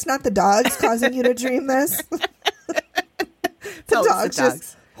sure it's not the dogs causing you to dream this? The dogs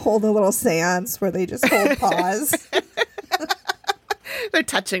just hold a little seance where they just hold paws. They're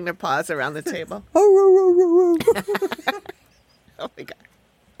touching their paws around the table. Oh my God.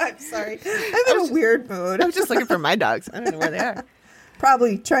 I'm sorry. I'm in a weird mood. I'm just looking for my dogs. I don't know where they are.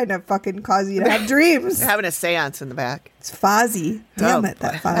 Probably trying to fucking cause you to have dreams. They're having a seance in the back. It's Fozzie. Damn it,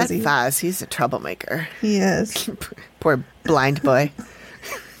 that Fozzie. That Foz, he's a troublemaker. He is. Poor blind boy.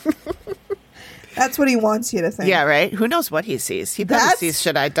 That's what he wants you to think. Yeah, right? Who knows what he sees? He probably sees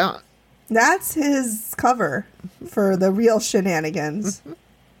shit I don't. That's his cover for the real shenanigans.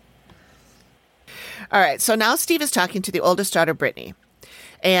 All right, so now Steve is talking to the oldest daughter, Brittany,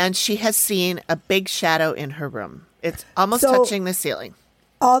 and she has seen a big shadow in her room. It's almost touching the ceiling.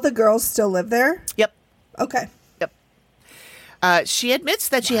 All the girls still live there? Yep. Okay. Yep. She admits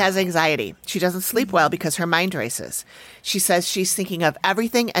that she has anxiety. She doesn't sleep well because her mind races. She says she's thinking of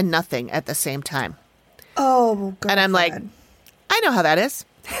everything and nothing at the same time. Oh, God. And I'm like, I know how that is.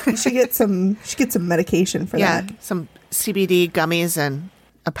 You should get some medication for that. Yeah, some CBD gummies and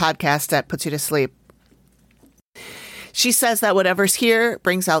a podcast that puts you to sleep. She says that whatever's here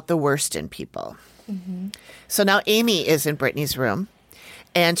brings out the worst in people. So now Amy is in Brittany's room,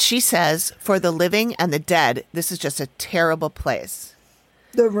 and she says, for the living and the dead, this is just a terrible place.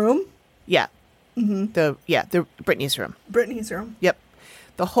 The room? Yeah. The Brittany's room. Brittany's room. Yep.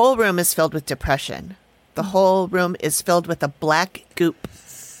 The whole room is filled with depression. The whole room is filled with a black goop.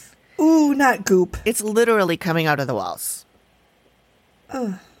 Ooh, not goop. It's literally coming out of the walls.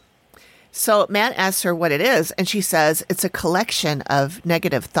 So Matt asks her what it is, and she says it's a collection of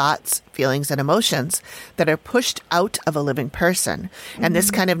negative thoughts, feelings, and emotions that are pushed out of a living person. And this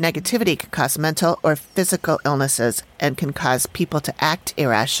kind of negativity can cause mental or physical illnesses and can cause people to act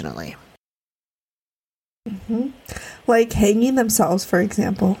irrationally. Mm-hmm. Like hanging themselves, for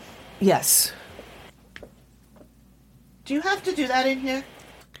example. Yes. Do you have to do that in here?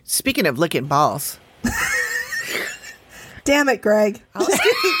 Speaking of licking balls. Damn it, Greg. Just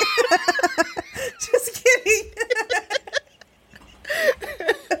kidding. Just kidding.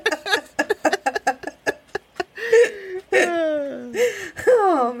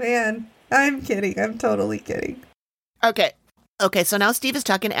 Oh, man. I'm kidding. I'm totally kidding. Okay, so now Steve is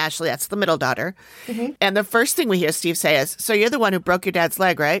talking to Ashley. That's the middle daughter. Mm-hmm. And the first thing we hear Steve say is, so you're the one who broke your dad's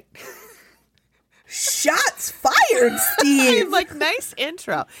leg, right? Shots fired, Steve. I'm like, nice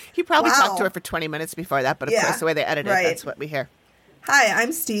intro. He probably talked to her for 20 minutes before that, but of course, the way they edit it, that's what we hear. Hi,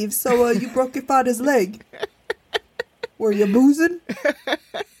 I'm Steve. So you broke your father's leg. Were you boozing?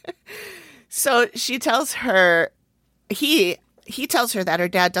 So she tells her, he tells her that her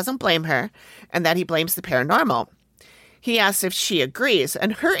dad doesn't blame her and that he blames the paranormal. He asks if she agrees,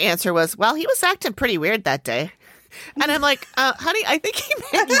 and her answer was, well, he was acting pretty weird that day. And I'm like, honey, I think he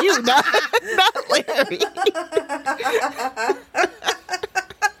meant you, not Larry.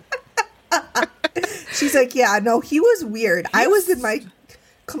 She's like, yeah, no, he was weird. I was in my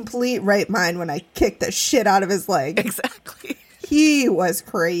complete right mind when I kicked the shit out of his leg. Exactly. He was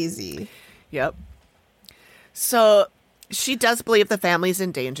crazy. Yep. So she does believe the family's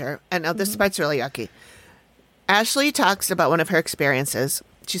in danger. And now this part's really yucky. Ashley talks about one of her experiences.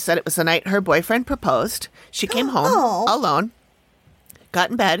 She said it was the night her boyfriend proposed. She came home alone, got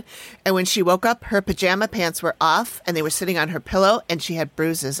in bed, and when she woke up, her pajama pants were off and they were sitting on her pillow and she had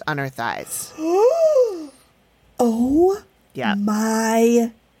bruises on her thighs. Oh,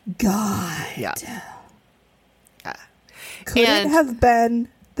 my God. Yeah. Could it have been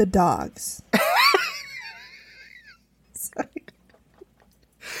the dogs? Sorry.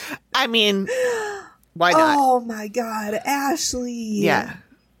 I mean, why not? Oh, my God. Ashley. Yeah.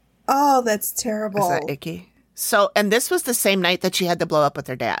 Oh, that's terrible. Is that icky? So, and this was the same night that she had the blow up with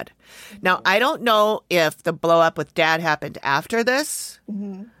her dad. Now, I don't know if the blow up with dad happened after this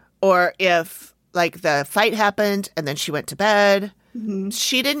or if like the fight happened and then she went to bed.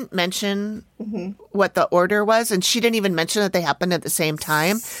 She didn't mention what the order was, and she didn't even mention that they happened at the same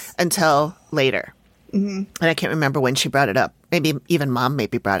time until later. And I can't remember when she brought it up. Maybe even mom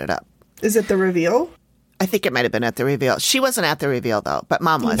brought it up. Is it the reveal? I think it might have been at the reveal. She wasn't at the reveal though, but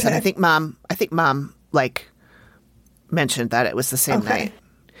mom was. Okay. And I think mom like mentioned that it was the same night.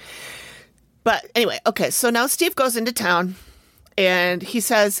 But anyway, okay. So now Steve goes into town and he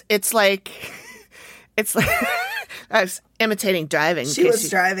says it's like I was imitating driving. She was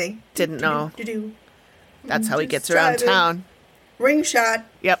driving. Didn't know. That's how he gets around town. Ring shot.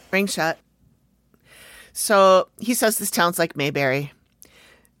 Yep, ring shot. So he says this town's like Mayberry.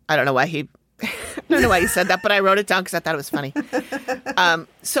 I don't know why he said that, but I wrote it down because I thought it was funny.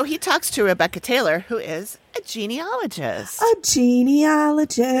 So he talks to Rebecca Taylor, who is a genealogist. A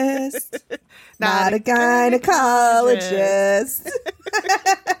genealogist. Not a gynecologist.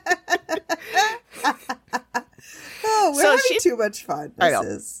 Oh, we're having too much fun. This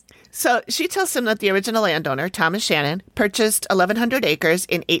is. So she tells him that the original landowner, Thomas Shannon, purchased 1,100 acres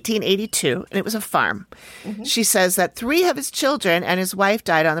in 1882, and it was a farm. She says that 3 of his children and his wife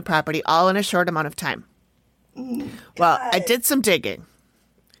died on the property all in a short amount of time. Well, I did some digging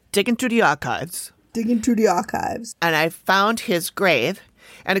through the archives. And I found his grave.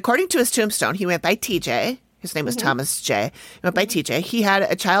 And according to his tombstone, he went by TJ. His name was Thomas J. He went by TJ. He had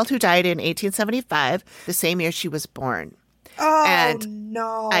a child who died in 1875, the same year she was born. Oh,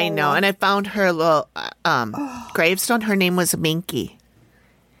 no. I know. And I found her little gravestone. Her name was Minky.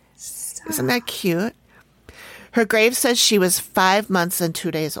 Stop. Isn't that cute? Her grave says she was 5 months and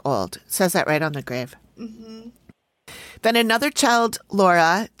 2 days old. It says that right on the grave. Then another child,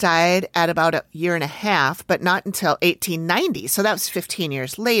 Laura, died at about a year and a half, but not until 1890. So that was 15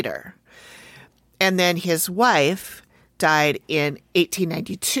 years later. And then his wife died in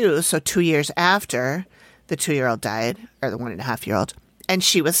 1892, so 2 years after the 2-year-old died, or the 1.5-year-old, and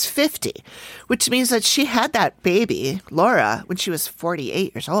she was 50, which means that she had that baby, Laura, when she was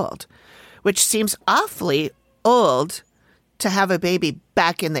 48 years old, which seems awfully old to have a baby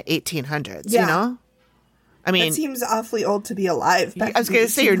back in the 1800s, you know? I mean, it seems awfully old to be alive. I was going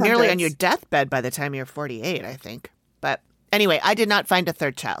to say you're nearly on your deathbed by the time you're 48, I think. But anyway, I did not find a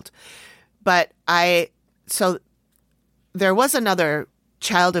third child. But so there was another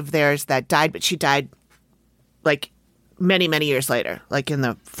child of theirs that died, but she died like many, many years later, like in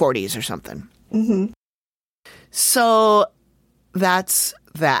the 40s or something. Mm-hmm. So that's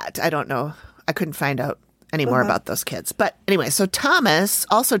that. I don't know. I couldn't find out any more about those kids. But anyway, so Thomas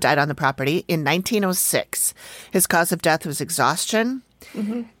also died on the property in 1906. His cause of death was exhaustion.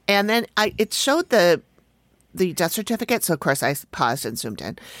 Mm-hmm. And then it showed the death certificate. So, of course, I paused and zoomed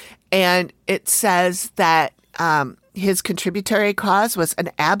in. And it says that his contributory cause was an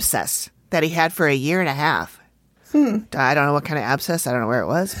abscess that he had for a year and a half. I don't know what kind of abscess. I don't know where it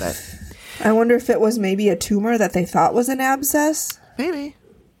was, but... I wonder if it was maybe a tumor that they thought was an abscess. Maybe.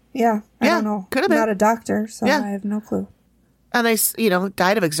 Yeah, I don't know. Could have I'm been. not a doctor, so Yeah. I have no clue. And they,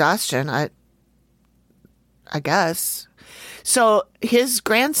 died of exhaustion, I guess. So his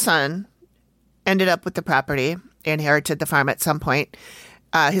grandson ended up with the property, inherited the farm at some point.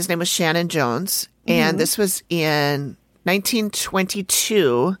 His name was Shannon Jones, and this was in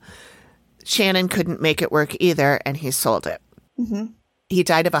 1922. Shannon couldn't make it work either, and he sold it. Mm-hmm. He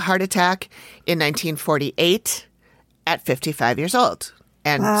died of a heart attack in 1948 at 55 years old.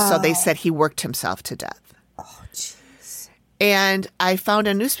 And so they said he worked himself to death. Oh, jeez. And I found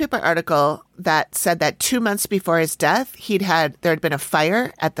a newspaper article that said that 2 months before his death, there had been a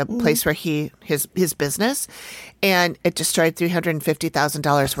fire at the place where his business, and it destroyed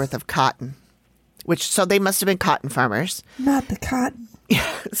 $350,000 worth of cotton. So they must have been cotton farmers. Not the cotton.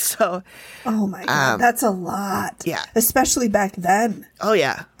 Yeah. So. Oh my God, that's a lot. Yeah. Especially back then. Oh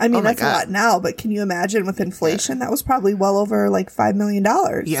yeah. I mean, that's God. a lot now, but can you imagine with inflation? That was probably well over like $5 million.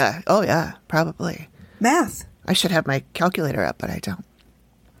 Yeah. Oh yeah. Probably. Math. I should have my calculator up, but I don't.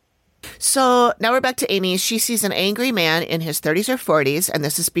 So now we're back to Amy. She sees an angry man in his 30s or 40s, and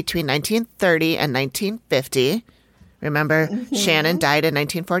this is between 1930 and 1950. Remember, Shannon died in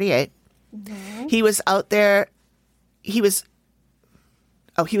 1948. He was out there. He was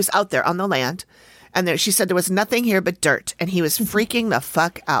out there on the land, and she said there was nothing here but dirt, and he was freaking the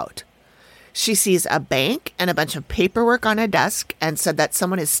fuck out. She sees a bank and a bunch of paperwork on a desk and said that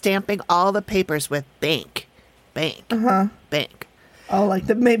someone is stamping all the papers with bank. Bank. Oh, like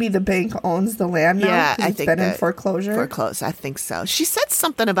maybe the bank owns the land now? Yeah, 'cause I it's think been in that- foreclosure. Foreclosed, I think so. She said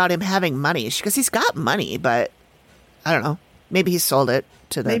something about him having money because he's got money, but I don't know. Maybe he sold it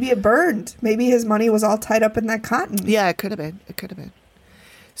to the... Maybe it burned. Maybe his money was all tied up in that cotton. Yeah, it could have been. It could have been.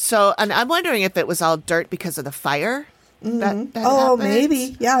 So, and I'm wondering if it was all dirt because of the fire that happened.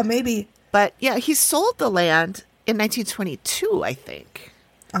 Maybe. Yeah, maybe. But yeah, he sold the land in 1922, I think.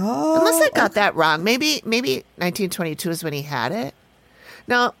 Oh. Unless I got that wrong. Maybe 1922 is when he had it.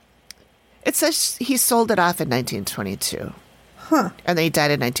 No, it says he sold it off in 1922. Huh. And then he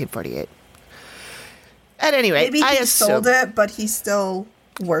died in 1948. At any rate, Maybe I he assume sold it, but he still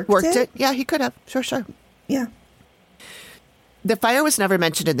worked it. Yeah, he could have. Sure. Yeah. The fire was never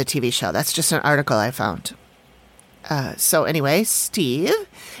mentioned in the TV show. That's just an article I found. So anyway, Steve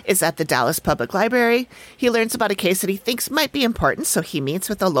is at the Dallas Public Library. He learns about a case that he thinks might be important, so he meets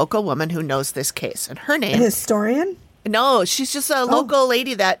with a local woman who knows this case. And her name... A historian? No, she's just a local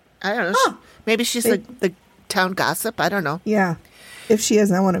lady that, I don't know, maybe she's the town gossip. I don't know. Yeah. If she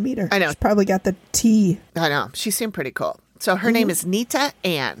is, I want to meet her. I know. She's probably got the tea. I know. She seemed pretty cool. So her name is Nita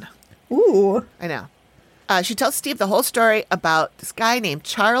Ann. Ooh. I know. She tells Steve the whole story about this guy named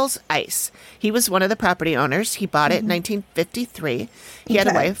Charles Ice. He was one of the property owners. He bought it in 1953. He had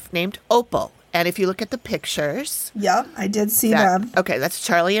a wife named Opal. And if you look at the pictures... Yep, I did see them. Okay, that's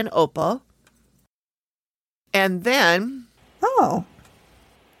Charlie and Opal. And then... Oh.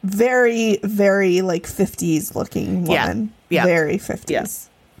 Very, very like 50s looking woman. Yeah. Very 50s. Yeah.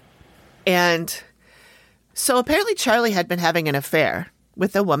 And so apparently Charlie had been having an affair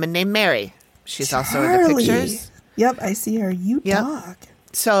with a woman named Mary. She's also in the pictures. Yep, I see her. You dog.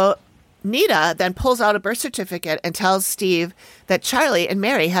 So Nita then pulls out a birth certificate and tells Steve that Charlie and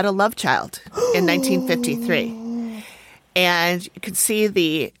Mary had a love child in 1953. And you can see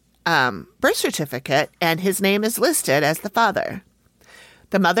the birth certificate, and his name is listed as the father.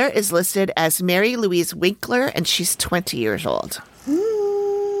 The mother is listed as Mary Louise Winkler, and she's 20 years old.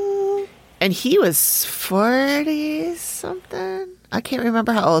 And he was 40-something. I can't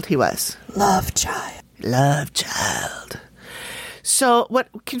remember how old he was. Love child. So what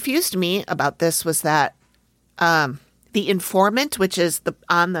confused me about this was that the informant, which is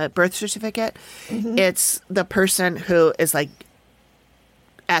on the birth certificate, it's the person who is like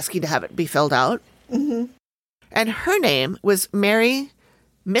asking to have it be filled out. And her name was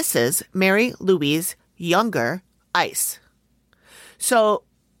Mrs. Mary Louise Younger Ice. So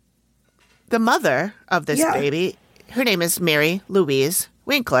the mother of this baby, her name is Mary Louise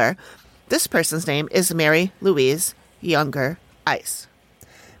Winkler. This person's name is Mary Louise Younger Ice.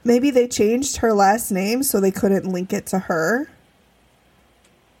 Maybe they changed her last name so they couldn't link it to her.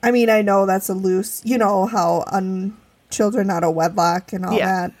 I mean, I know that's a loose, you know, how children out of wedlock and all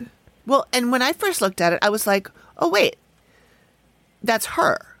that. Well, and when I first looked at it, I was like, oh, wait, that's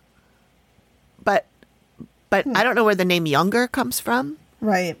her. But I don't know where the name Younger comes from.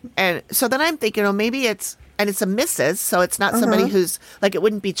 Right. And so then I'm thinking, oh, maybe it's a Mrs., so it's not somebody who's, like, it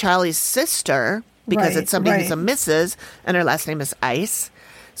wouldn't be Charlie's sister because it's somebody who's a Mrs., and her last name is Ice.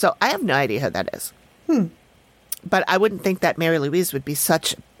 So I have no idea who that is. But I wouldn't think that Mary Louise would be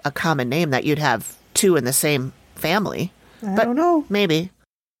such a common name that you'd have two in the same family. I don't know. Maybe.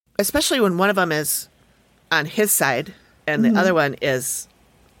 Especially when one of them is on his side and the other one is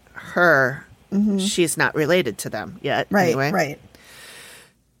her. She's not related to them yet. Right.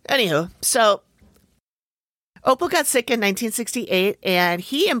 Anywho, so Opal got sick in 1968 and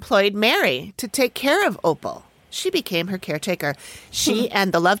he employed Mary to take care of Opal. She became her caretaker. She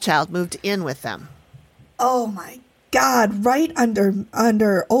and the love child moved in with them. Oh my God, right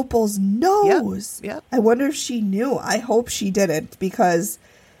under Opal's nose. Yep. I wonder if she knew. I hope she didn't, because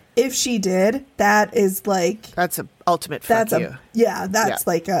if she did, that is like... That's an ultimate fuck you. That's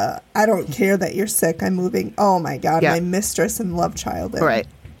like a, I don't care that you're sick, I'm moving. Oh my God, my mistress and love child. Right.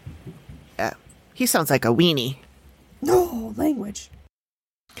 Yeah. He sounds like a weenie. No, language.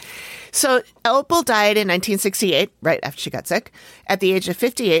 So Opal died in 1968, right after she got sick, at the age of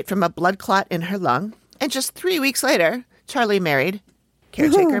 58 from a blood clot in her lung. And just 3 weeks later, Charlie married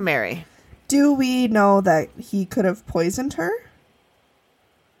caretaker Mary. Do we know that he could have poisoned her?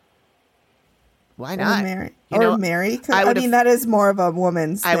 Why not? Mary? I mean, that is more of a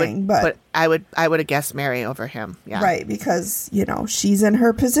woman's thing. But I would have guessed Mary over him. Yeah. Right, because, you know, she's in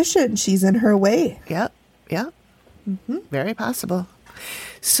her position. She's in her way. Yep. Very possible.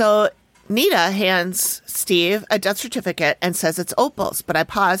 So Nita hands Steve a death certificate and says it's Opal's, but I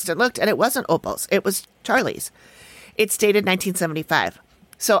paused and looked and it wasn't Opal's. It was Charlie's. It's dated 1975.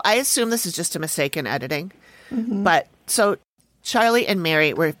 So I assume this is just a mistake in editing. But so Charlie and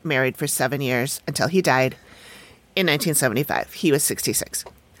Mary were married for 7 years until he died in 1975. He was 66.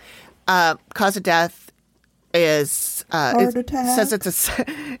 Cause of death is heart attack.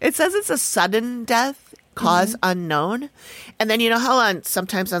 It says it's a sudden death. Cause unknown. And then you know how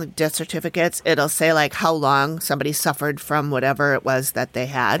sometimes on the death certificates it'll say like how long somebody suffered from whatever it was that they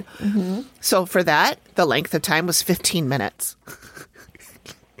had. So for that, the length of time was 15 minutes.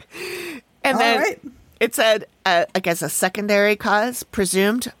 And then it said, I guess a secondary cause,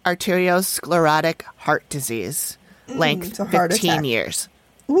 presumed arteriosclerotic heart disease. Length, 15 years.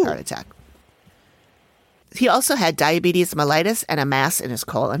 Heart attack. He also had diabetes mellitus and a mass in his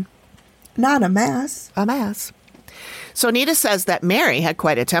colon. Not a mass. A mass. So Nita says that Mary had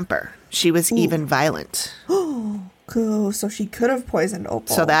quite a temper. She was even violent. Oh, cool. So she could have poisoned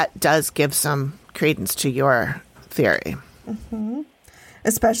Opal. So that does give some credence to your theory.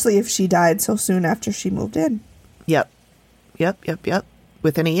 Especially if she died so soon after she moved in. Yep.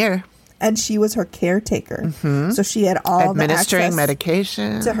 Within a year. And she was her caretaker. So she had all administering the access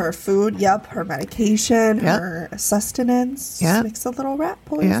medication to her food. Yep, her medication, her sustenance. Yep. Mix a little rat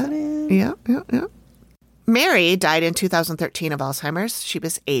poison in. Yep. Mary died in 2013 of Alzheimer's. She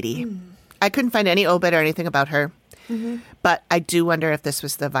was 80. I couldn't find any obit or anything about her. But I do wonder if this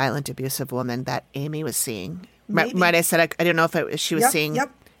was the violent, abusive woman that Amy was seeing. Right, I said I didn't know if she was seeing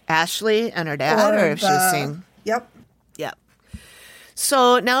Ashley and her dad, or if she was seeing... Yep.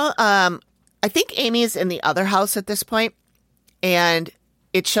 So now I think Amy is in the other house at this point, and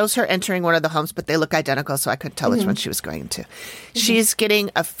it shows her entering one of the homes, but they look identical, so I couldn't tell which one she was going to. She's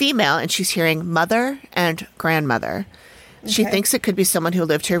getting a female, and she's hearing mother and grandmother. She thinks it could be someone who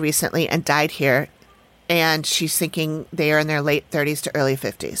lived here recently and died here, and she's thinking they are in their late 30s to early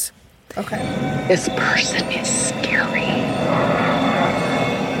 50s. Okay. This person is scary.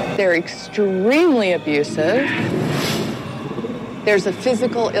 They're extremely abusive. There's a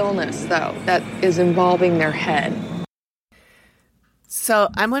physical illness, though, that is involving their head. So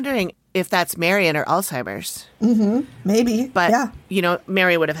I'm wondering if that's Mary and her Alzheimer's. Maybe. But, you know,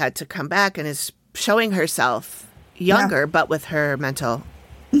 Mary would have had to come back and is showing herself younger, but with her mental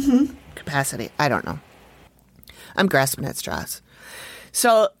capacity. I don't know. I'm grasping at straws.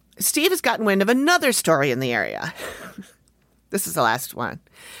 So Steve has gotten wind of another story in the area. This is the last one.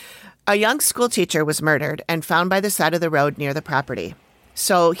 A young school teacher was murdered and found by the side of the road near the property.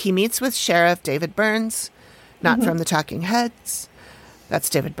 So he meets with Sheriff David Burns, not from the Talking Heads. That's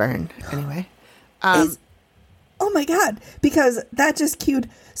David Byrne, anyway. Oh my God, because that just cued.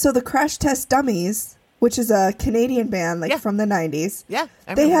 So the Crash Test Dummies, which is a Canadian band from the 90s. Yeah.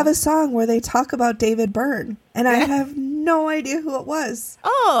 They have a song where they talk about David Byrne. And I have no idea who it was.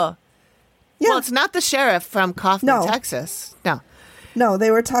 Oh. Yeah. Well, it's not the sheriff from Kaufman, Texas. No. No,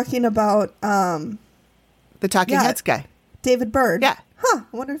 they were talking about the Talking Heads guy. David Byrne. Yeah. Huh.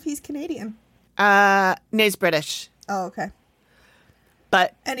 I wonder if he's Canadian. No, he's British. Oh, okay.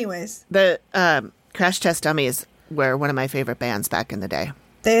 But anyways, the Crash Test Dummies were one of my favorite bands back in the day.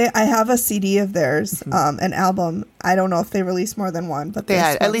 I have a CD of theirs, an album. I don't know if they released more than one, but they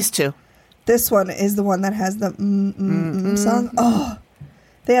had at least two. This one is the one that has the song. Oh,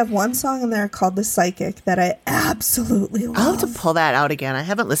 they have one song in there called "The Psychic" that I absolutely love. I'll have to pull that out again. I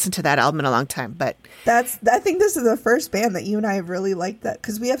haven't listened to that album in a long time, but I think this is the first band that you and I have really liked that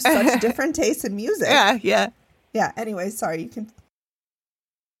because we have such different tastes in music. Yeah. Anyway, sorry, you can.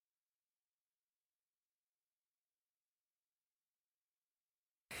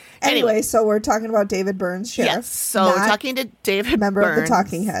 Anyway, so we're talking about David Byrne's sheriff. Yes, so we're talking to David member Byrne. of the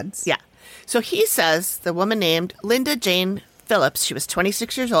Talking Heads. Yeah. So he says the woman named Linda Jane Phillips, she was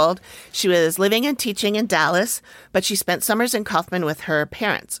 26 years old. She was living and teaching in Dallas, but she spent summers in Kaufman with her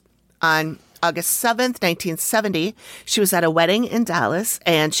parents. On August 7th, 1970, she was at a wedding in Dallas,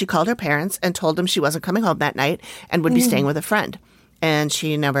 and she called her parents and told them she wasn't coming home that night and would be staying with a friend. And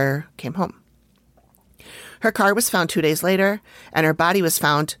she never came home. Her car was found 2 days later, and her body was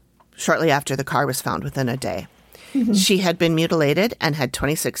found shortly after the car was found, within a day. She had been mutilated and had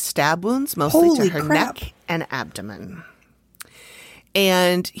 26 stab wounds, mostly to her neck and abdomen.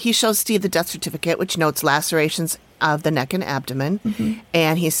 And he shows Steve the death certificate, which notes lacerations of the neck and abdomen.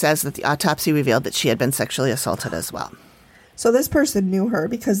 And he says that the autopsy revealed that she had been sexually assaulted as well. So this person knew her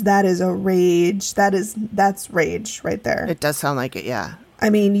because that is a rage. That's rage right there. It does sound like it, yeah. I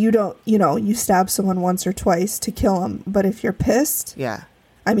mean, you stab someone once or twice to kill them, but if you're pissed, yeah.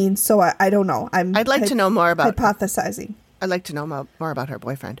 I mean, so I don't know. I'd like to know more about hypothesizing. I'd like to know more about her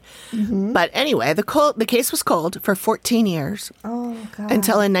boyfriend. But anyway, the case was cold for 14 years. Oh, God.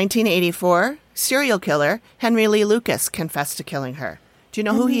 Until in 1984, serial killer Henry Lee Lucas confessed to killing her. Do you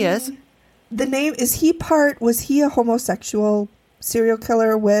know who he is? The name, was he a homosexual serial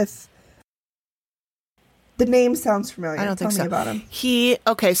killer with... The name sounds familiar. I don't think so. Tell me about him.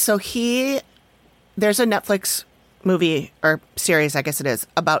 There's a Netflix movie or series, I guess it is,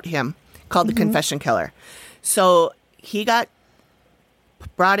 about him called The Confession Killer. So he got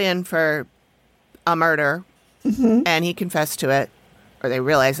brought in for a murder and he confessed to it, or they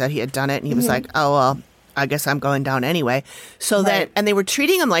realized that he had done it, and he was like, oh, well, I guess I'm going down anyway. So and they were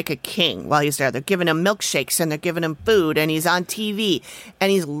treating him like a king while he's there. They're giving him milkshakes and they're giving him food, and he's on TV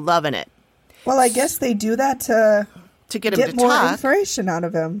and he's loving it. Well, I guess they do that to get him to more talk. information out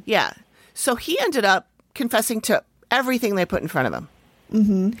of him. Yeah. So he ended up confessing to everything they put in front of him.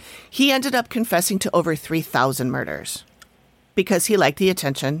 He ended up confessing to over 3,000 murders because he liked the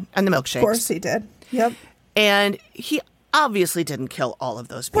attention and the milkshakes. Of course he did. Yep. And he obviously didn't kill all of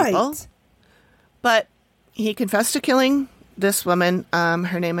those people. Right. But he confessed to killing this woman.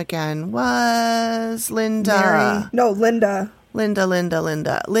 Her name again was Linda. Linda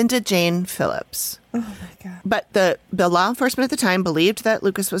Jane Phillips. Oh, my God. But the law enforcement at the time believed that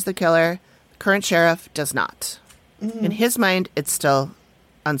Lucas was the killer. Current sheriff does not. In his mind, it's still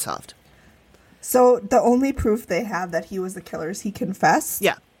unsolved. So the only proof they have that he was the killer is he confessed?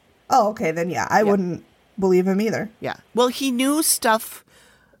 Yeah. Oh, okay. Then, I wouldn't believe him either. Yeah. Well, he knew stuff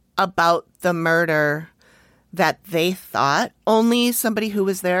about the murder that they thought only somebody who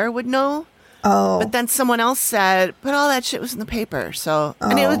was there would know. Oh. But then someone else said, but all that shit was in the paper. So,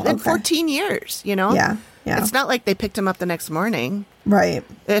 and it was been 14 years, Yeah. It's not like they picked him up the next morning. Right.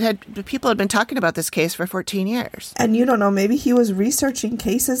 People had been talking about this case for 14 years. And you don't know, maybe he was researching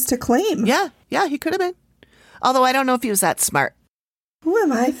cases to claim. Yeah, he could have been. Although I don't know if he was that smart. Who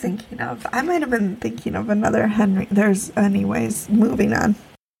am I thinking of? I might have been thinking of another Henry. Anyways, moving on.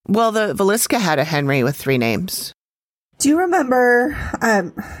 Well, the Villisca had a Henry with 3 names. Do you remember,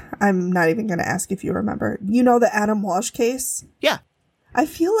 I'm not even going to ask if you remember, the Adam Walsh case? Yeah. I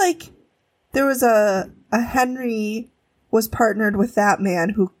feel like there was a Henry was partnered with that man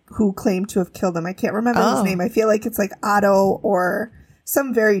who claimed to have killed him. I can't remember his name. I feel like it's like Otto or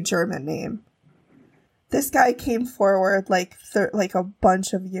some very German name. This guy came forward like a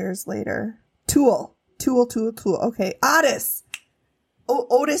bunch of years later. Toole. Okay. Otis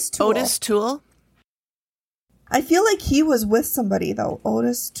Toole. Otis Toole? I feel like he was with somebody, though.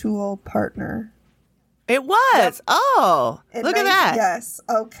 Otis Toole partner. It was. Yep. Look at that. Yes.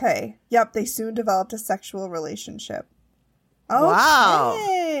 Okay. Yep. They soon developed a sexual relationship.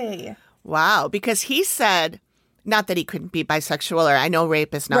 Okay. Wow. Because he said, not that he couldn't be bisexual, or I know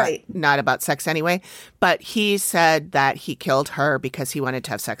rape is not about sex anyway, but he said that he killed her because he wanted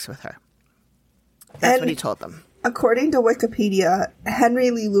to have sex with her. That's what he told them. According to Wikipedia, Henry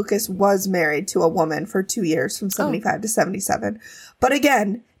Lee Lucas was married to a woman for 2 years from 75 to 77. But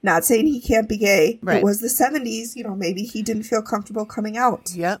again, not saying he can't be gay. Right. It was the 70s. You know, maybe he didn't feel comfortable coming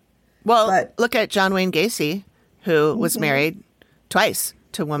out. Yep. Well, look at John Wayne Gacy, who was married twice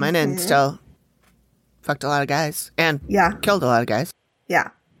to a woman and still fucked a lot of guys and killed a lot of guys. Yeah.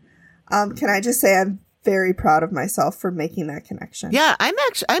 Can I just say I'm very proud of myself for making that connection. Yeah, I'm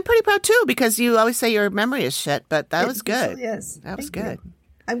pretty proud too, because you always say your memory is shit, but that was good. Really is. That was good.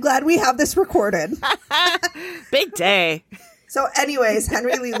 I'm glad we have this recorded. Big day. So anyways,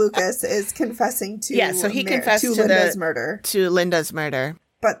 Henry Lee Lucas is confessing to so he confessed to Linda's murder. To Linda's murder.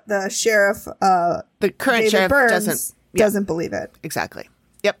 But the sheriff, the current David sheriff Burns, doesn't believe it. Exactly.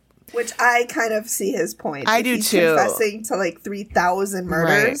 Yep. Which I kind of see his point. I do he's too. Confessing to like 3,000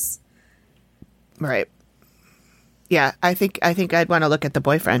 murders. Right. Yeah, I think I'd want to look at the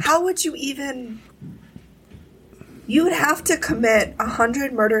boyfriend. How would you even... You would have to commit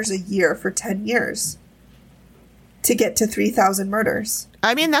 100 murders a year for 10 years to get to 3,000 murders.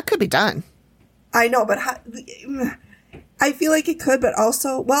 I mean, that could be done. I know, but I feel like it could, but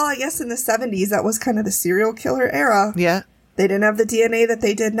also, well, I guess in the 70s, that was kind of the serial killer era. Yeah. They didn't have the DNA that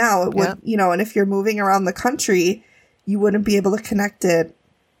they did now. It would, and if you're moving around the country, you wouldn't be able to connect it,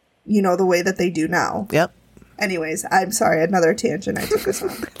 the way that they do now. Yep. Anyways, I'm sorry, another tangent I took us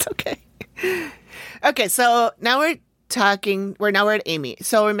on. It's okay. Okay, so now we're at Amy.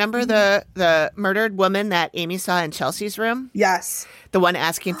 So remember the murdered woman that Amy saw in Chelsea's room? Yes. The one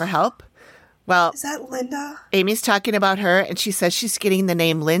asking for help? Well, is that Linda? Amy's talking about her, and she says she's getting the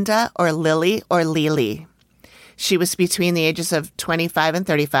name Linda or Lily or Lily. She was between the ages of 25 and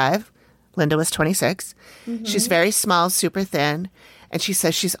 35. Linda was 26. Mm-hmm. She's very small, super thin, and she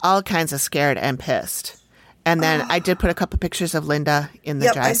says she's all kinds of scared and pissed. And then I did put a couple pictures of Linda in the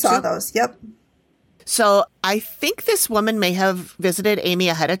drive. Yep, I saw those. Yep. So I think this woman may have visited Amy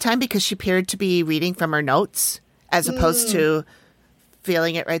ahead of time because she appeared to be reading from her notes as opposed to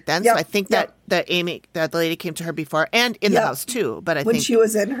feeling it right then. Yep. So I think that the lady came to her before and in the house too. But I when think she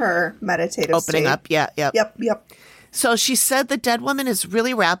was in her meditative opening state. up. Yeah. Yep. So she said the dead woman is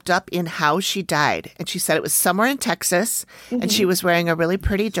really wrapped up in how she died. And she said it was somewhere in Texas and she was wearing a really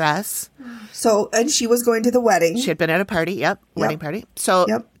pretty dress. So, and she was going to the wedding. She had been at a party. Wedding party. So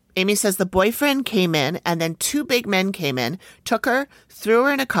Amy says the boyfriend came in and then two big men came in, took her, threw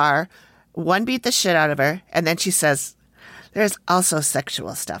her in a car. One beat the shit out of her. And then she says, there's also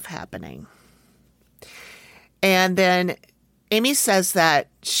sexual stuff happening. And then Amy says that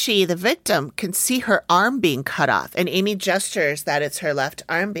she, the victim, can see her arm being cut off. And Amy gestures that it's her left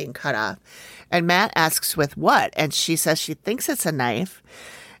arm being cut off. And Matt asks with what? And she says she thinks it's a knife.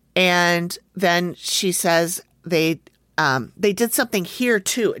 And then she says they did something here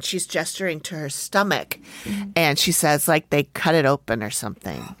too. And she's gesturing to her stomach. And she says like they cut it open or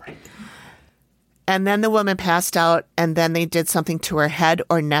something. Oh my God. And then the woman passed out and then they did something to her head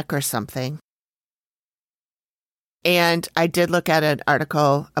or neck or something. And I did look at an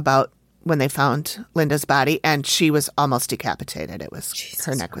article about when they found Linda's body and she was almost decapitated. It was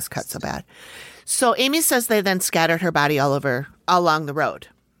her neck was cut so bad. So Amy says they then scattered her body all along the road.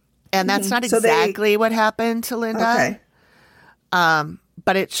 And that's not exactly what happened to Linda. Okay.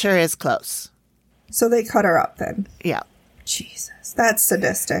 But it sure is close. So they cut her up then. Yeah. Jesus, that's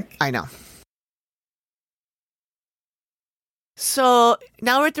sadistic. I know. So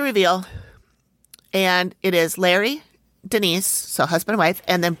now we're at the reveal. And it is Larry, Denise, so husband and wife,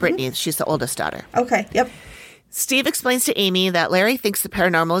 and then Brittany. She's the oldest daughter. Okay, yep. Steve explains to Amy that Larry thinks the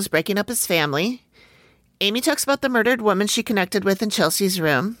paranormal is breaking up his family. Amy talks about the murdered woman she connected with in Chelsea's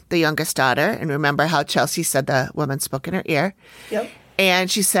room, the youngest daughter. And remember how Chelsea said the woman spoke in her ear. Yep. And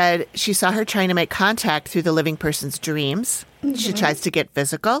she said she saw her trying to make contact through the living person's dreams. Mm-hmm. She tries to get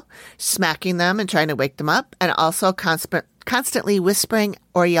physical, smacking them and trying to wake them up, and also constantly whispering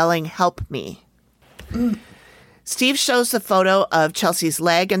or yelling, "Help me." Steve shows the photo of Chelsea's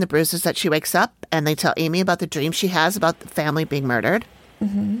leg and the bruises that she wakes up, and they tell Amy about the dream she has about the family being murdered.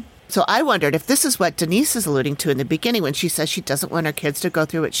 Mm-hmm. So I wondered if this is what Denise is alluding to in the beginning when she says she doesn't want her kids to go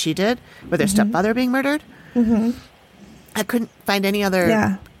through what she did with their stepfather being murdered. Mm-hmm. I couldn't find any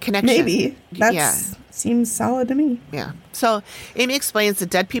other connection. Maybe. That seems solid to me. Yeah. So Amy explains the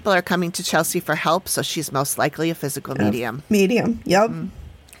dead people are coming to Chelsea for help, so she's most likely a physical medium. Medium, yep. Mm-hmm.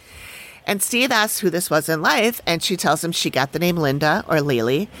 And Steve asks who this was in life, and she tells him she got the name Linda or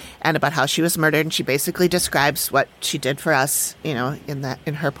Lily, and about how she was murdered. And she basically describes what she did for us,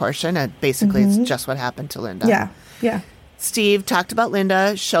 in her portion. And basically, it's just what happened to Linda. Yeah. Steve talked about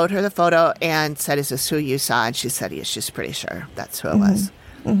Linda, showed her the photo, and said, "Is this who you saw?" And she said, "Yes, she's pretty sure that's who it was."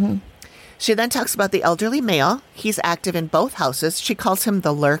 Mm-hmm. She then talks about the elderly male. He's active in both houses. She calls him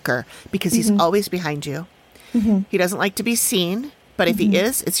the lurker because he's always behind you. He doesn't like to be seen, but if he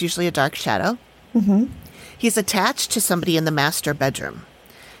is, it's usually a dark shadow. He's attached to somebody in the master bedroom.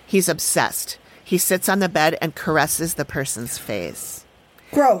 He's obsessed. He sits on the bed and caresses the person's face.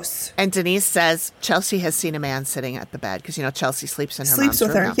 Gross. And Denise says Chelsea has seen a man sitting at the bed because, Chelsea sleeps in her mom's Sleeps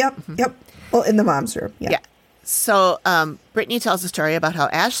with room her. now. Yep. Yep. Well, in the mom's room. Yeah. So Brittany tells a story about how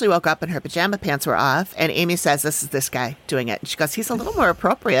Ashley woke up and her pajama pants were off, and Amy says this is this guy doing it. And she goes, he's a little more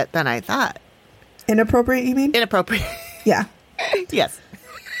appropriate than I thought. Inappropriate, you mean? Inappropriate. Yeah. Yes.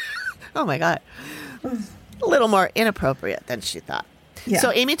 Oh, my God. A little more inappropriate than she thought. Yeah.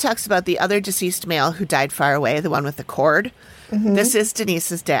 So Amy talks about the other deceased male who died far away, the one with the cord. This is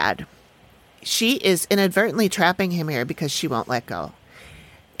Denise's dad. She is inadvertently trapping him here because she won't let go.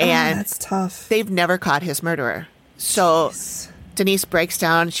 And that's tough. They've never caught his murderer. So Denise breaks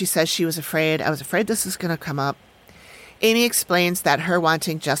down. She says she was afraid. I was afraid this was going to come up. Amy explains that her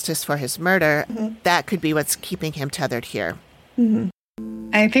wanting justice for his murder, that could be what's keeping him tethered here.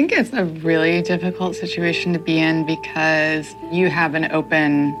 I think it's a really difficult situation to be in because you have an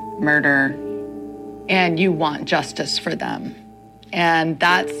open murder and you want justice for them. And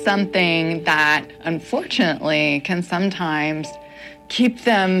that's something that, unfortunately, can sometimes keep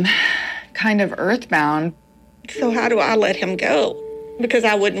them kind of earthbound. So how do I let him go? Because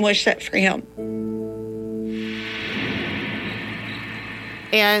I wouldn't wish that for him.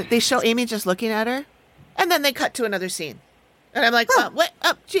 And they show Amy just looking at her, and then they cut to another scene. And I'm like, what?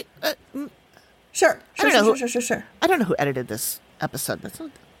 Sure. I don't know who edited this episode.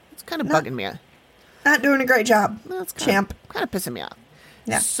 It's kind of bugging me. Not doing a great job. That's Champ. Kind of pissing me off.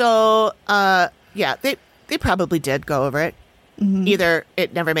 Yeah. So, they probably did go over it. Either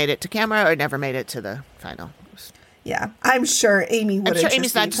it never made it to camera or it never made it to the final. Yeah. I'm sure Amy would. I'm sure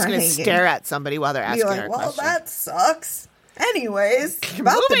Amy's not just going to stare at somebody while they're asking her a question. That sucks. Anyways,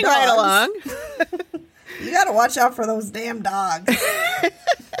 about moving the right dogs. along. You got to watch out for those damn dogs.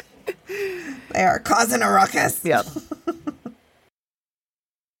 They are causing a ruckus. Yep.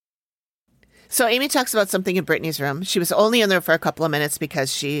 So Amy talks about something in Brittany's room. She was only in there for a couple of minutes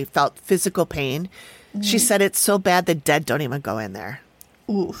because she felt physical pain. She said it's so bad the dead don't even go in there.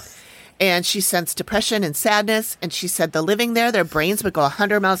 Oof. And she sensed depression and sadness. And she said the living there, their brains would go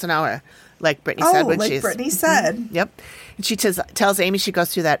 100 miles an hour, like Brittany said. Brittany said. Yep. And she tells Amy she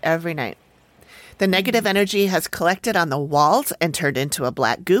goes through that every night. The negative energy has collected on the walls and turned into a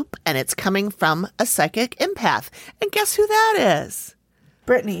black goop, and it's coming from a psychic empath. And guess who that is?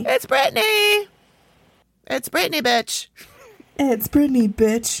 Brittany. It's Brittany. It's Brittany, bitch. It's Brittany,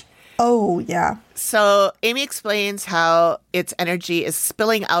 bitch. Oh, yeah. So Amy explains how its energy is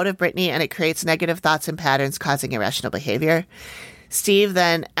spilling out of Brittany and it creates negative thoughts and patterns causing irrational behavior. Steve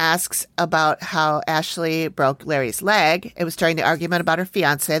then asks about how Ashley broke Larry's leg. It was during the argument about her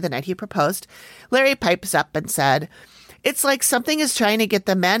fiance the night he proposed. Larry pipes up and said, "It's like something is trying to get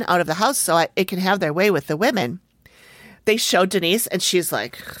the men out of the house so it can have their way with the women." They show Denise and she's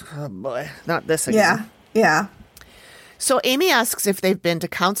like, oh boy, not this again. Yeah. So Amy asks if they've been to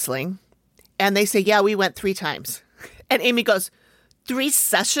counseling, and they say, yeah, we went 3 times. And Amy goes, 3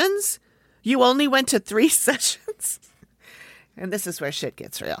 sessions? You only went to 3 sessions? And this is where shit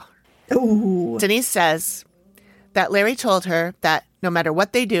gets real. Ooh. Denise says that Larry told her that no matter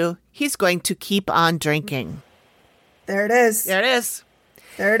what they do, he's going to keep on drinking. There it is. There it is.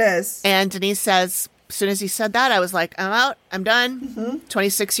 There it is. And Denise says, as soon as he said that, I was like, I'm out. I'm done.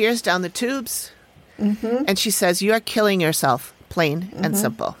 26 years down the tubes. And she says, you are killing yourself, plain and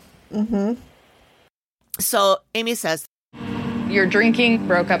simple. So Amy says, Your drinking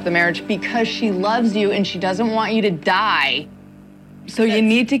broke up the marriage because she loves you and she doesn't want you to die. So you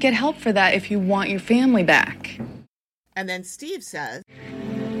need to get help for that if you want your family back. And then Steve says,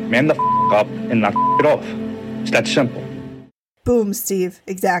 Man the up and knock it off. It's that simple. Boom, Steve.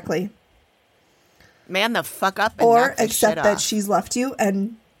 Exactly. Man the fuck up and or knock this accept shit that off. she's left you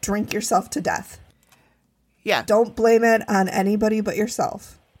and drink yourself to death. Yeah. Don't blame it on anybody but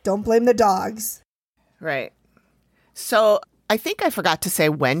yourself. Don't blame the dogs. Right. So I think I forgot to say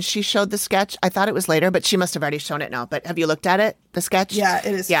when she showed the sketch. I thought it was later, but she must have already shown it now. But have you looked at it, the sketch? Yeah,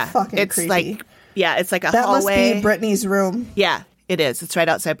 it is fucking it's creepy. Like, yeah, it's like a that hallway. That must be Brittany's room. Yeah, it is. It's right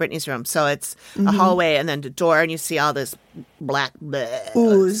outside Brittany's room. So it's a hallway and then the door, and you see all this black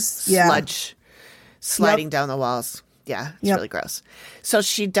ooze, sludge sliding down the walls. Yeah, it's really gross. So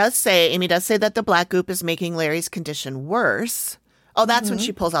Amy does say that the black goop is making Larry's condition worse. Oh, that's when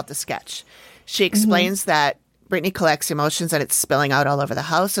she pulls out the sketch. She explains that Brittany collects emotions and it's spilling out all over the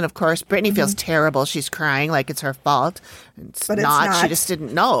house. And of course, Brittany feels terrible. She's crying like it's her fault. But it's not. She just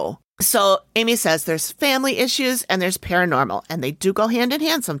didn't know. So Amy says there's family issues and there's paranormal, and they do go hand in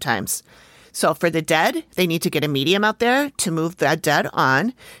hand sometimes. So for the dead, they need to get a medium out there to move the dead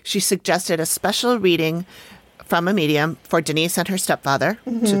on. She suggested a special reading from a medium for Denise and her stepfather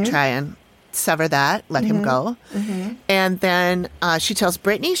to try and sever that, let him go. And then she tells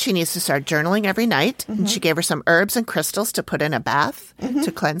Brittany she needs to start journaling every night. And she gave her some herbs and crystals to put in a bath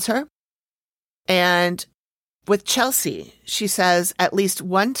to cleanse her. And with Chelsea, she says at least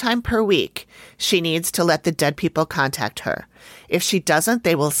one time per week, she needs to let the dead people contact her. If she doesn't,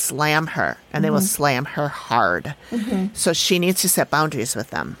 they will slam her, and they will slam her hard. So she needs to set boundaries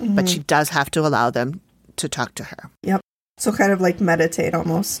with them, but she does have to allow them to talk to her. Yep. So kind of like meditate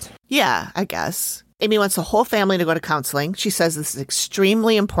almost. Yeah, I guess. Amy wants the whole family to go to counseling. She says this is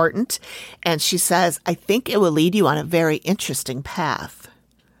extremely important, and she says, I think it will lead you on a very interesting path.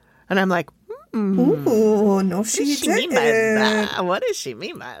 And I'm like, Ooh, no, she didn't. Mean by that? What does she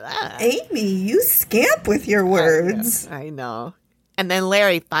mean by that? Amy, you scamp with your words. I know. And then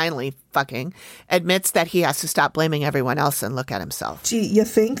Larry finally fucking admits that he has to stop blaming everyone else and look at himself. Gee, you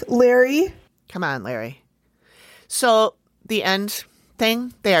think, Larry? Come on, Larry. So the end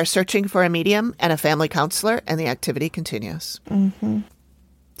thing, they are searching for a medium and a family counselor, and the activity continues.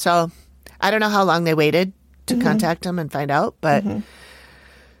 So I don't know how long they waited to contact him and find out, but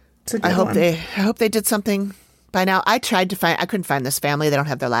I hope they did something by now. I couldn't find this family. They don't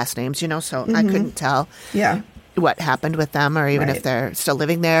have their last names, so I couldn't tell what happened with them, or even if they're still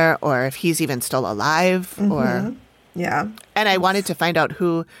living there, or if he's even still alive, or and I wanted to find out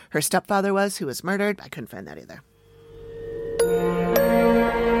who her stepfather was, who was murdered. I couldn't find that either.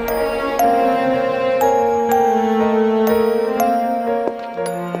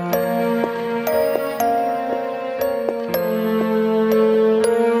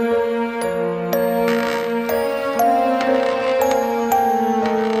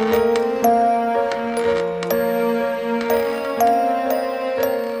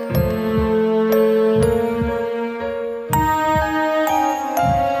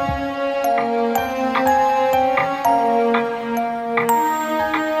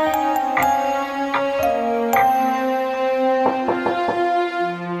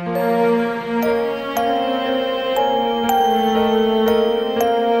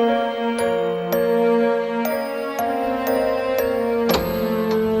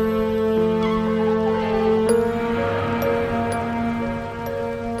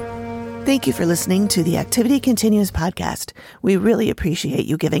 Thank you for listening to the Activity Continues podcast. We really appreciate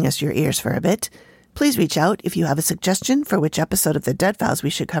you giving us your ears for a bit. Please reach out if you have a suggestion for which episode of The Dead Files we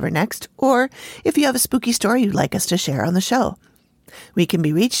should cover next, or if you have a spooky story you'd like us to share on the show. We can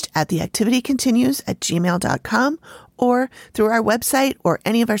be reached at theactivitycontinues@gmail.com or through our website or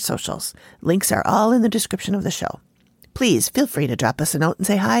any of our socials. Links are all in the description of the show. Please feel free to drop us a note and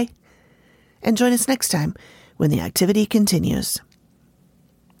say hi. And join us next time when the activity continues.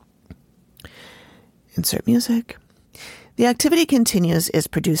 Insert music. The Activity Continues is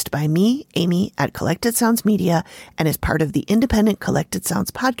produced by me, Amy, at Collected Sounds Media, and is part of the independent Collected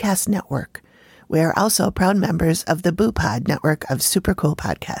Sounds podcast network. We are also proud members of the Boo Pod network of super cool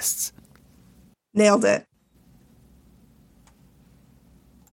podcasts. Nailed it.